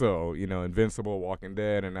 Yep. So Invincible, Walking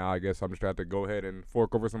Dead, and now I guess I'm just going to have to go ahead and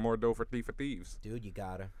fork over some more dough for Thief of Thieves. Dude, you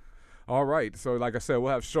gotta. All right, so like I said,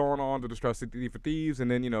 we'll have Sean on to discuss the Thief of Thieves, and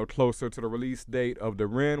then closer to the release date of the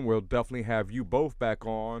Ren, we'll definitely have you both back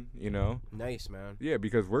on. Nice, man. Yeah,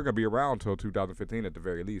 because we're gonna be around till 2015 at the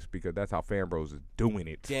very least, because that's how Fan Bros is doing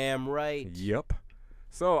it. Damn right. Yep.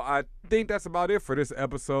 So I think that's about it for this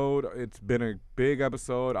episode. It's been a big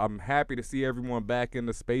episode. I'm happy to see everyone back in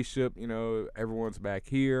the spaceship. Everyone's back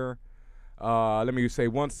here. Let me say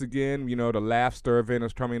once again, the Laughster event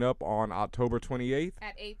is coming up on October 28th.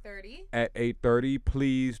 At 8:30. At 8:30.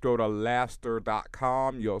 Please go to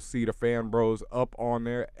laughster.com. You'll see the Fan Bros up on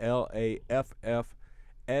there,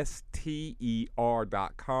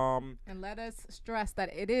 LAFFSTER.com. And let us stress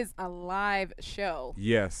that it is a live show.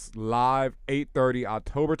 Yes, live, 8:30,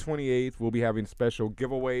 October 28th. We'll be having special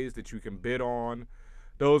giveaways that you can bid on.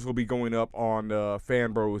 Those will be going up on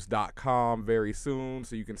fanbros.com very soon,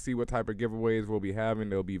 so you can see what type of giveaways we'll be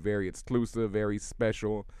having. They'll be very exclusive, very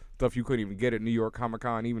special, stuff you couldn't even get at New York Comic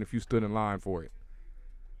Con, even if you stood in line for it.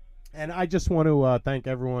 And I just want to thank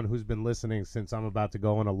everyone who's been listening since I'm about to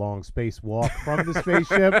go on a long space walk from the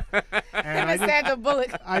spaceship. And Sandra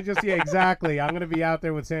Bullock. Yeah, exactly. I'm going to be out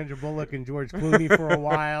there with Sandra Bullock and George Clooney for a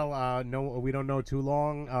while. We don't know too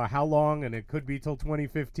long, how long, and it could be till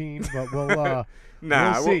 2015, but we'll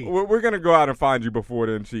see. We're going to go out and find you before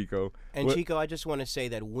then, Chico. And Chico, I just want to say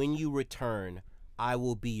that when you return, I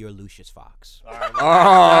will be your Lucius Fox.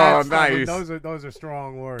 Oh, nice. Those are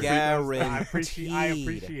strong words. Guaranteed. I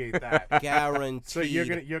appreciate that. Guaranteed. So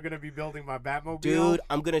you're gonna be building my Batmobile, dude.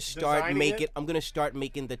 I'm gonna start Designing making. it? I'm gonna start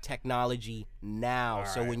making the technology now. All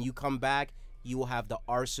So right. when you come back, you will have the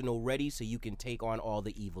arsenal ready, so you can take on all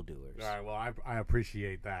the evildoers. All right. Well, I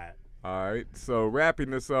appreciate that. All right, so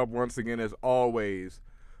wrapping this up once again, as always,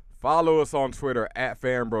 follow us on Twitter at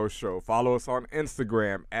Fanbros Show. Follow us on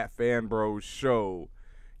Instagram at Fanbros Show.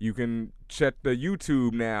 You can check the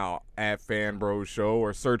YouTube now at Fanbros Show,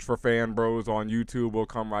 or search for Fanbros on YouTube. Will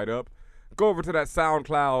come right up. Go over to that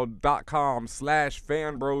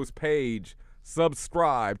SoundCloud.com/Fanbros page.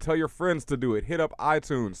 Subscribe. Tell your friends to do it. Hit up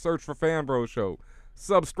iTunes. Search for Fanbros Show.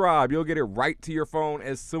 Subscribe. You'll get it right to your phone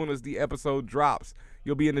as soon as the episode drops.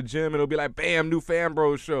 You'll be in the gym and it'll be like, bam, new Fan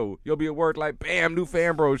Bros Show. You'll be at work like, bam, new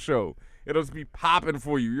Fan Bros Show. It'll just be popping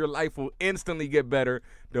for you. Your life will instantly get better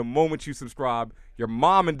the moment you subscribe. Your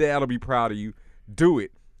mom and dad will be proud of you. Do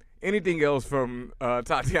it. Anything else from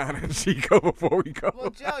Tatiana and Chico before we go? Well,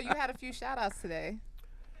 Joe, you had a few shout-outs today.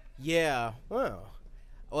 Yeah. Well,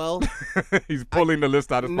 he's pulling the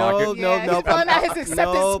list out of his pocket. No. He's pulling out his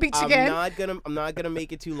acceptance speech again. I'm not gonna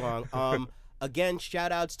make it too long. Again,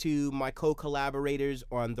 shout outs to my co-collaborators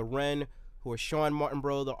on The Ren, who are Sean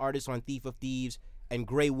Martinborough, the artist on Thief of Thieves, and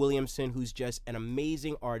Gray Williamson, who's just an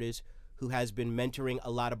amazing artist who has been mentoring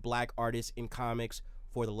a lot of black artists in comics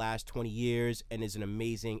for the last 20 years and is an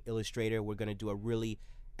amazing illustrator. We're going to do a really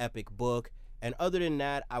epic book. And other than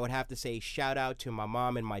that, I would have to say shout out to my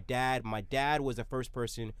mom and my dad. My dad was the first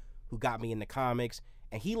person who got me into comics,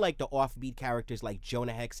 and he liked the offbeat characters like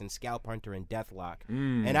Jonah Hex and Scalp Hunter and Deathlock.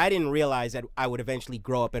 And I didn't realize that I would eventually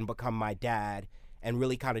grow up and become my dad. and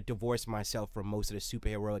really kind of divorce myself from most of the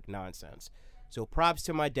superheroic nonsense. So props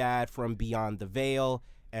to my dad from Beyond the Veil,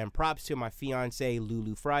 and props to my fiance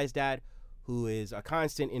Lulu Freisdad, who is a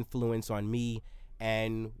constant influence on me.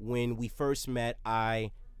 And when we first met,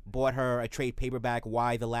 I bought her a trade paperback,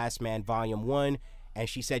 Why the Last Man Volume 1, and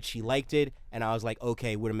she said she liked it, and I was like,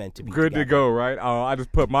 okay, we're meant to be good together. to go, right? I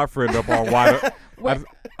just put my friend up on Why the,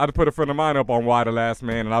 I just put a friend of mine up on Why the Last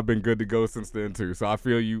Man, and I've been good to go since then too. So I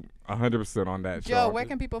feel you 100% on that. Joe, where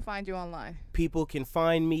can people find you online? People can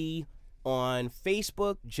find me on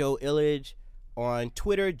Facebook, Joe Illidge, on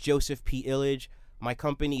Twitter, Joseph P. Illidge. My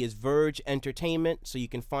company is Verge Entertainment, so you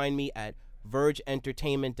can find me at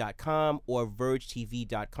vergeentertainment.com or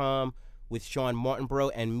vergetv.com with Sean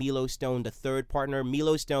Martinborough and Milo Stone, the third partner.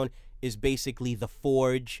 Milo Stone is basically the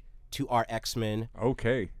Forge to our X-Men.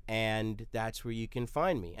 Okay. And that's where you can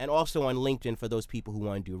find me. And also on LinkedIn for those people who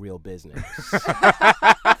want to do real business.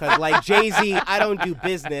 Because like Jay-Z, I don't do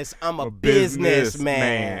business. I'm a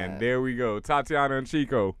businessman. There we go. Tatiana and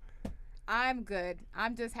Chico. I'm good.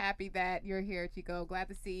 I'm just happy that you're here, Chico. Glad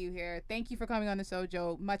to see you here. Thank you for coming on the show,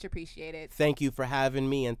 Joe. Much appreciated. Thank you for having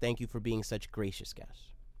me, and thank you for being such gracious guests.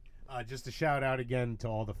 Just a shout out again to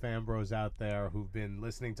all the fan bros out there who've been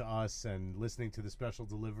listening to us and listening to the special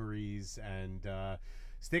deliveries and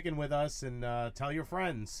sticking with us, and tell your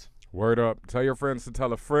friends. Word up. Tell your friends to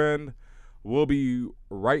tell a friend. We'll be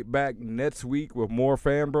right back next week with more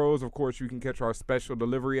Fan Bros. Of course, you can catch our special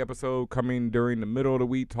delivery episode coming during the middle of the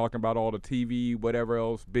week, talking about all the TV, whatever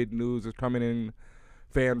else big news is coming in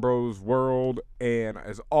Fan Bros world. And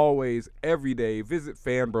as always, every day, visit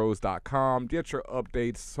fanbros.com. Get your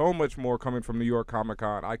updates. So much more coming from New York Comic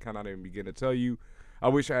Con. I cannot even begin to tell you. I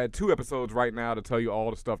wish I had 2 episodes right now to tell you all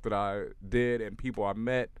the stuff that I did and people I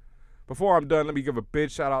met. Before I'm done, let me give a big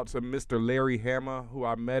shout out to Mr. Larry Hama, who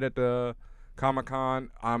I met at the Comic-Con.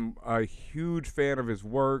 I'm a huge fan of his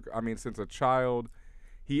work. I mean, since a child.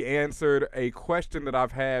 He answered a question that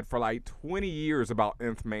I've had for like 20 years about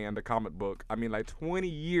Nth Man, the comic book. I mean, like 20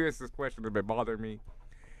 years this question has been bothering me.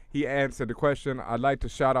 He answered the question. I'd like to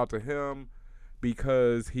shout out to him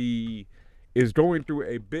because he is going through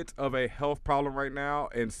a bit of a health problem right now.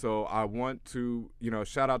 And so I want to,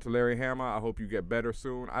 shout out to Larry Hama. I hope you get better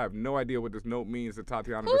soon. I have no idea what this note means that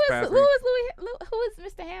Tatiana just passed me. Who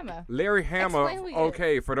is Mr. Hama? Larry Hama, Explain who he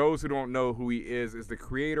okay, for those who don't know who he is the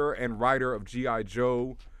creator and writer of G.I.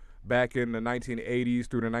 Joe back in the 1980s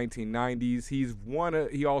through the 1990s.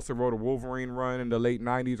 He also wrote a Wolverine run in the late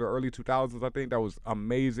 90s or early 2000s, I think. That was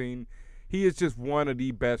amazing. He is just one of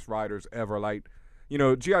the best writers ever. Like,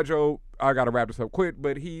 G.I. Joe, I got to wrap this up quick,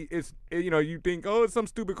 but he is, you think, oh, it's some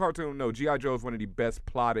stupid cartoon. No, G.I. Joe is one of the best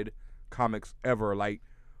plotted comics ever. Like,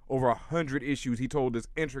 over 100 issues, he told this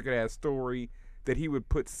intricate-ass story that he would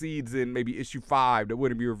put seeds in maybe issue 5 that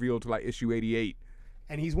wouldn't be revealed to like issue 88.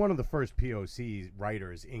 And he's one of the first POC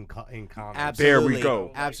writers in comics. Absolutely. There we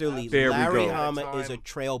go. Absolutely. There Larry we go. Hama is a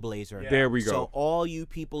trailblazer. Yeah. There we go. So all you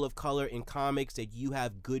people of color in comics that you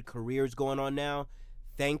have good careers going on now,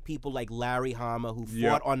 thank people like Larry Hama who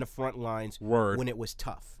fought on the front lines when it was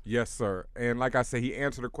tough. Yes, sir. And like I said, he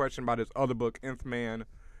answered a question about his other book, Nth Man.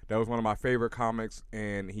 That was one of my favorite comics,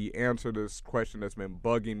 and he answered this question that's been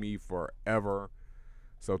bugging me forever.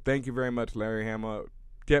 So thank you very much, Larry Hama.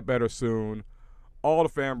 Get better soon. All the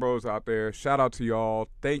fan bros out there, shout out to y'all.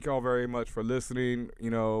 Thank y'all very much for listening.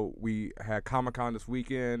 We had Comic-Con this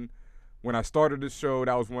weekend. When I started this show,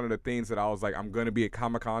 that was one of the things that I was like, I'm going to be at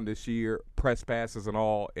Comic-Con this year. Press passes and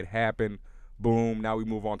all. It happened. Boom. Now we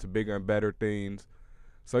move on to bigger and better things.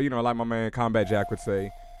 So, like my man Combat Jack would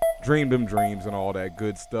say, dream them dreams and all that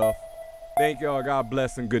good stuff. Thank y'all. God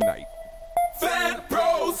bless and good night. Fan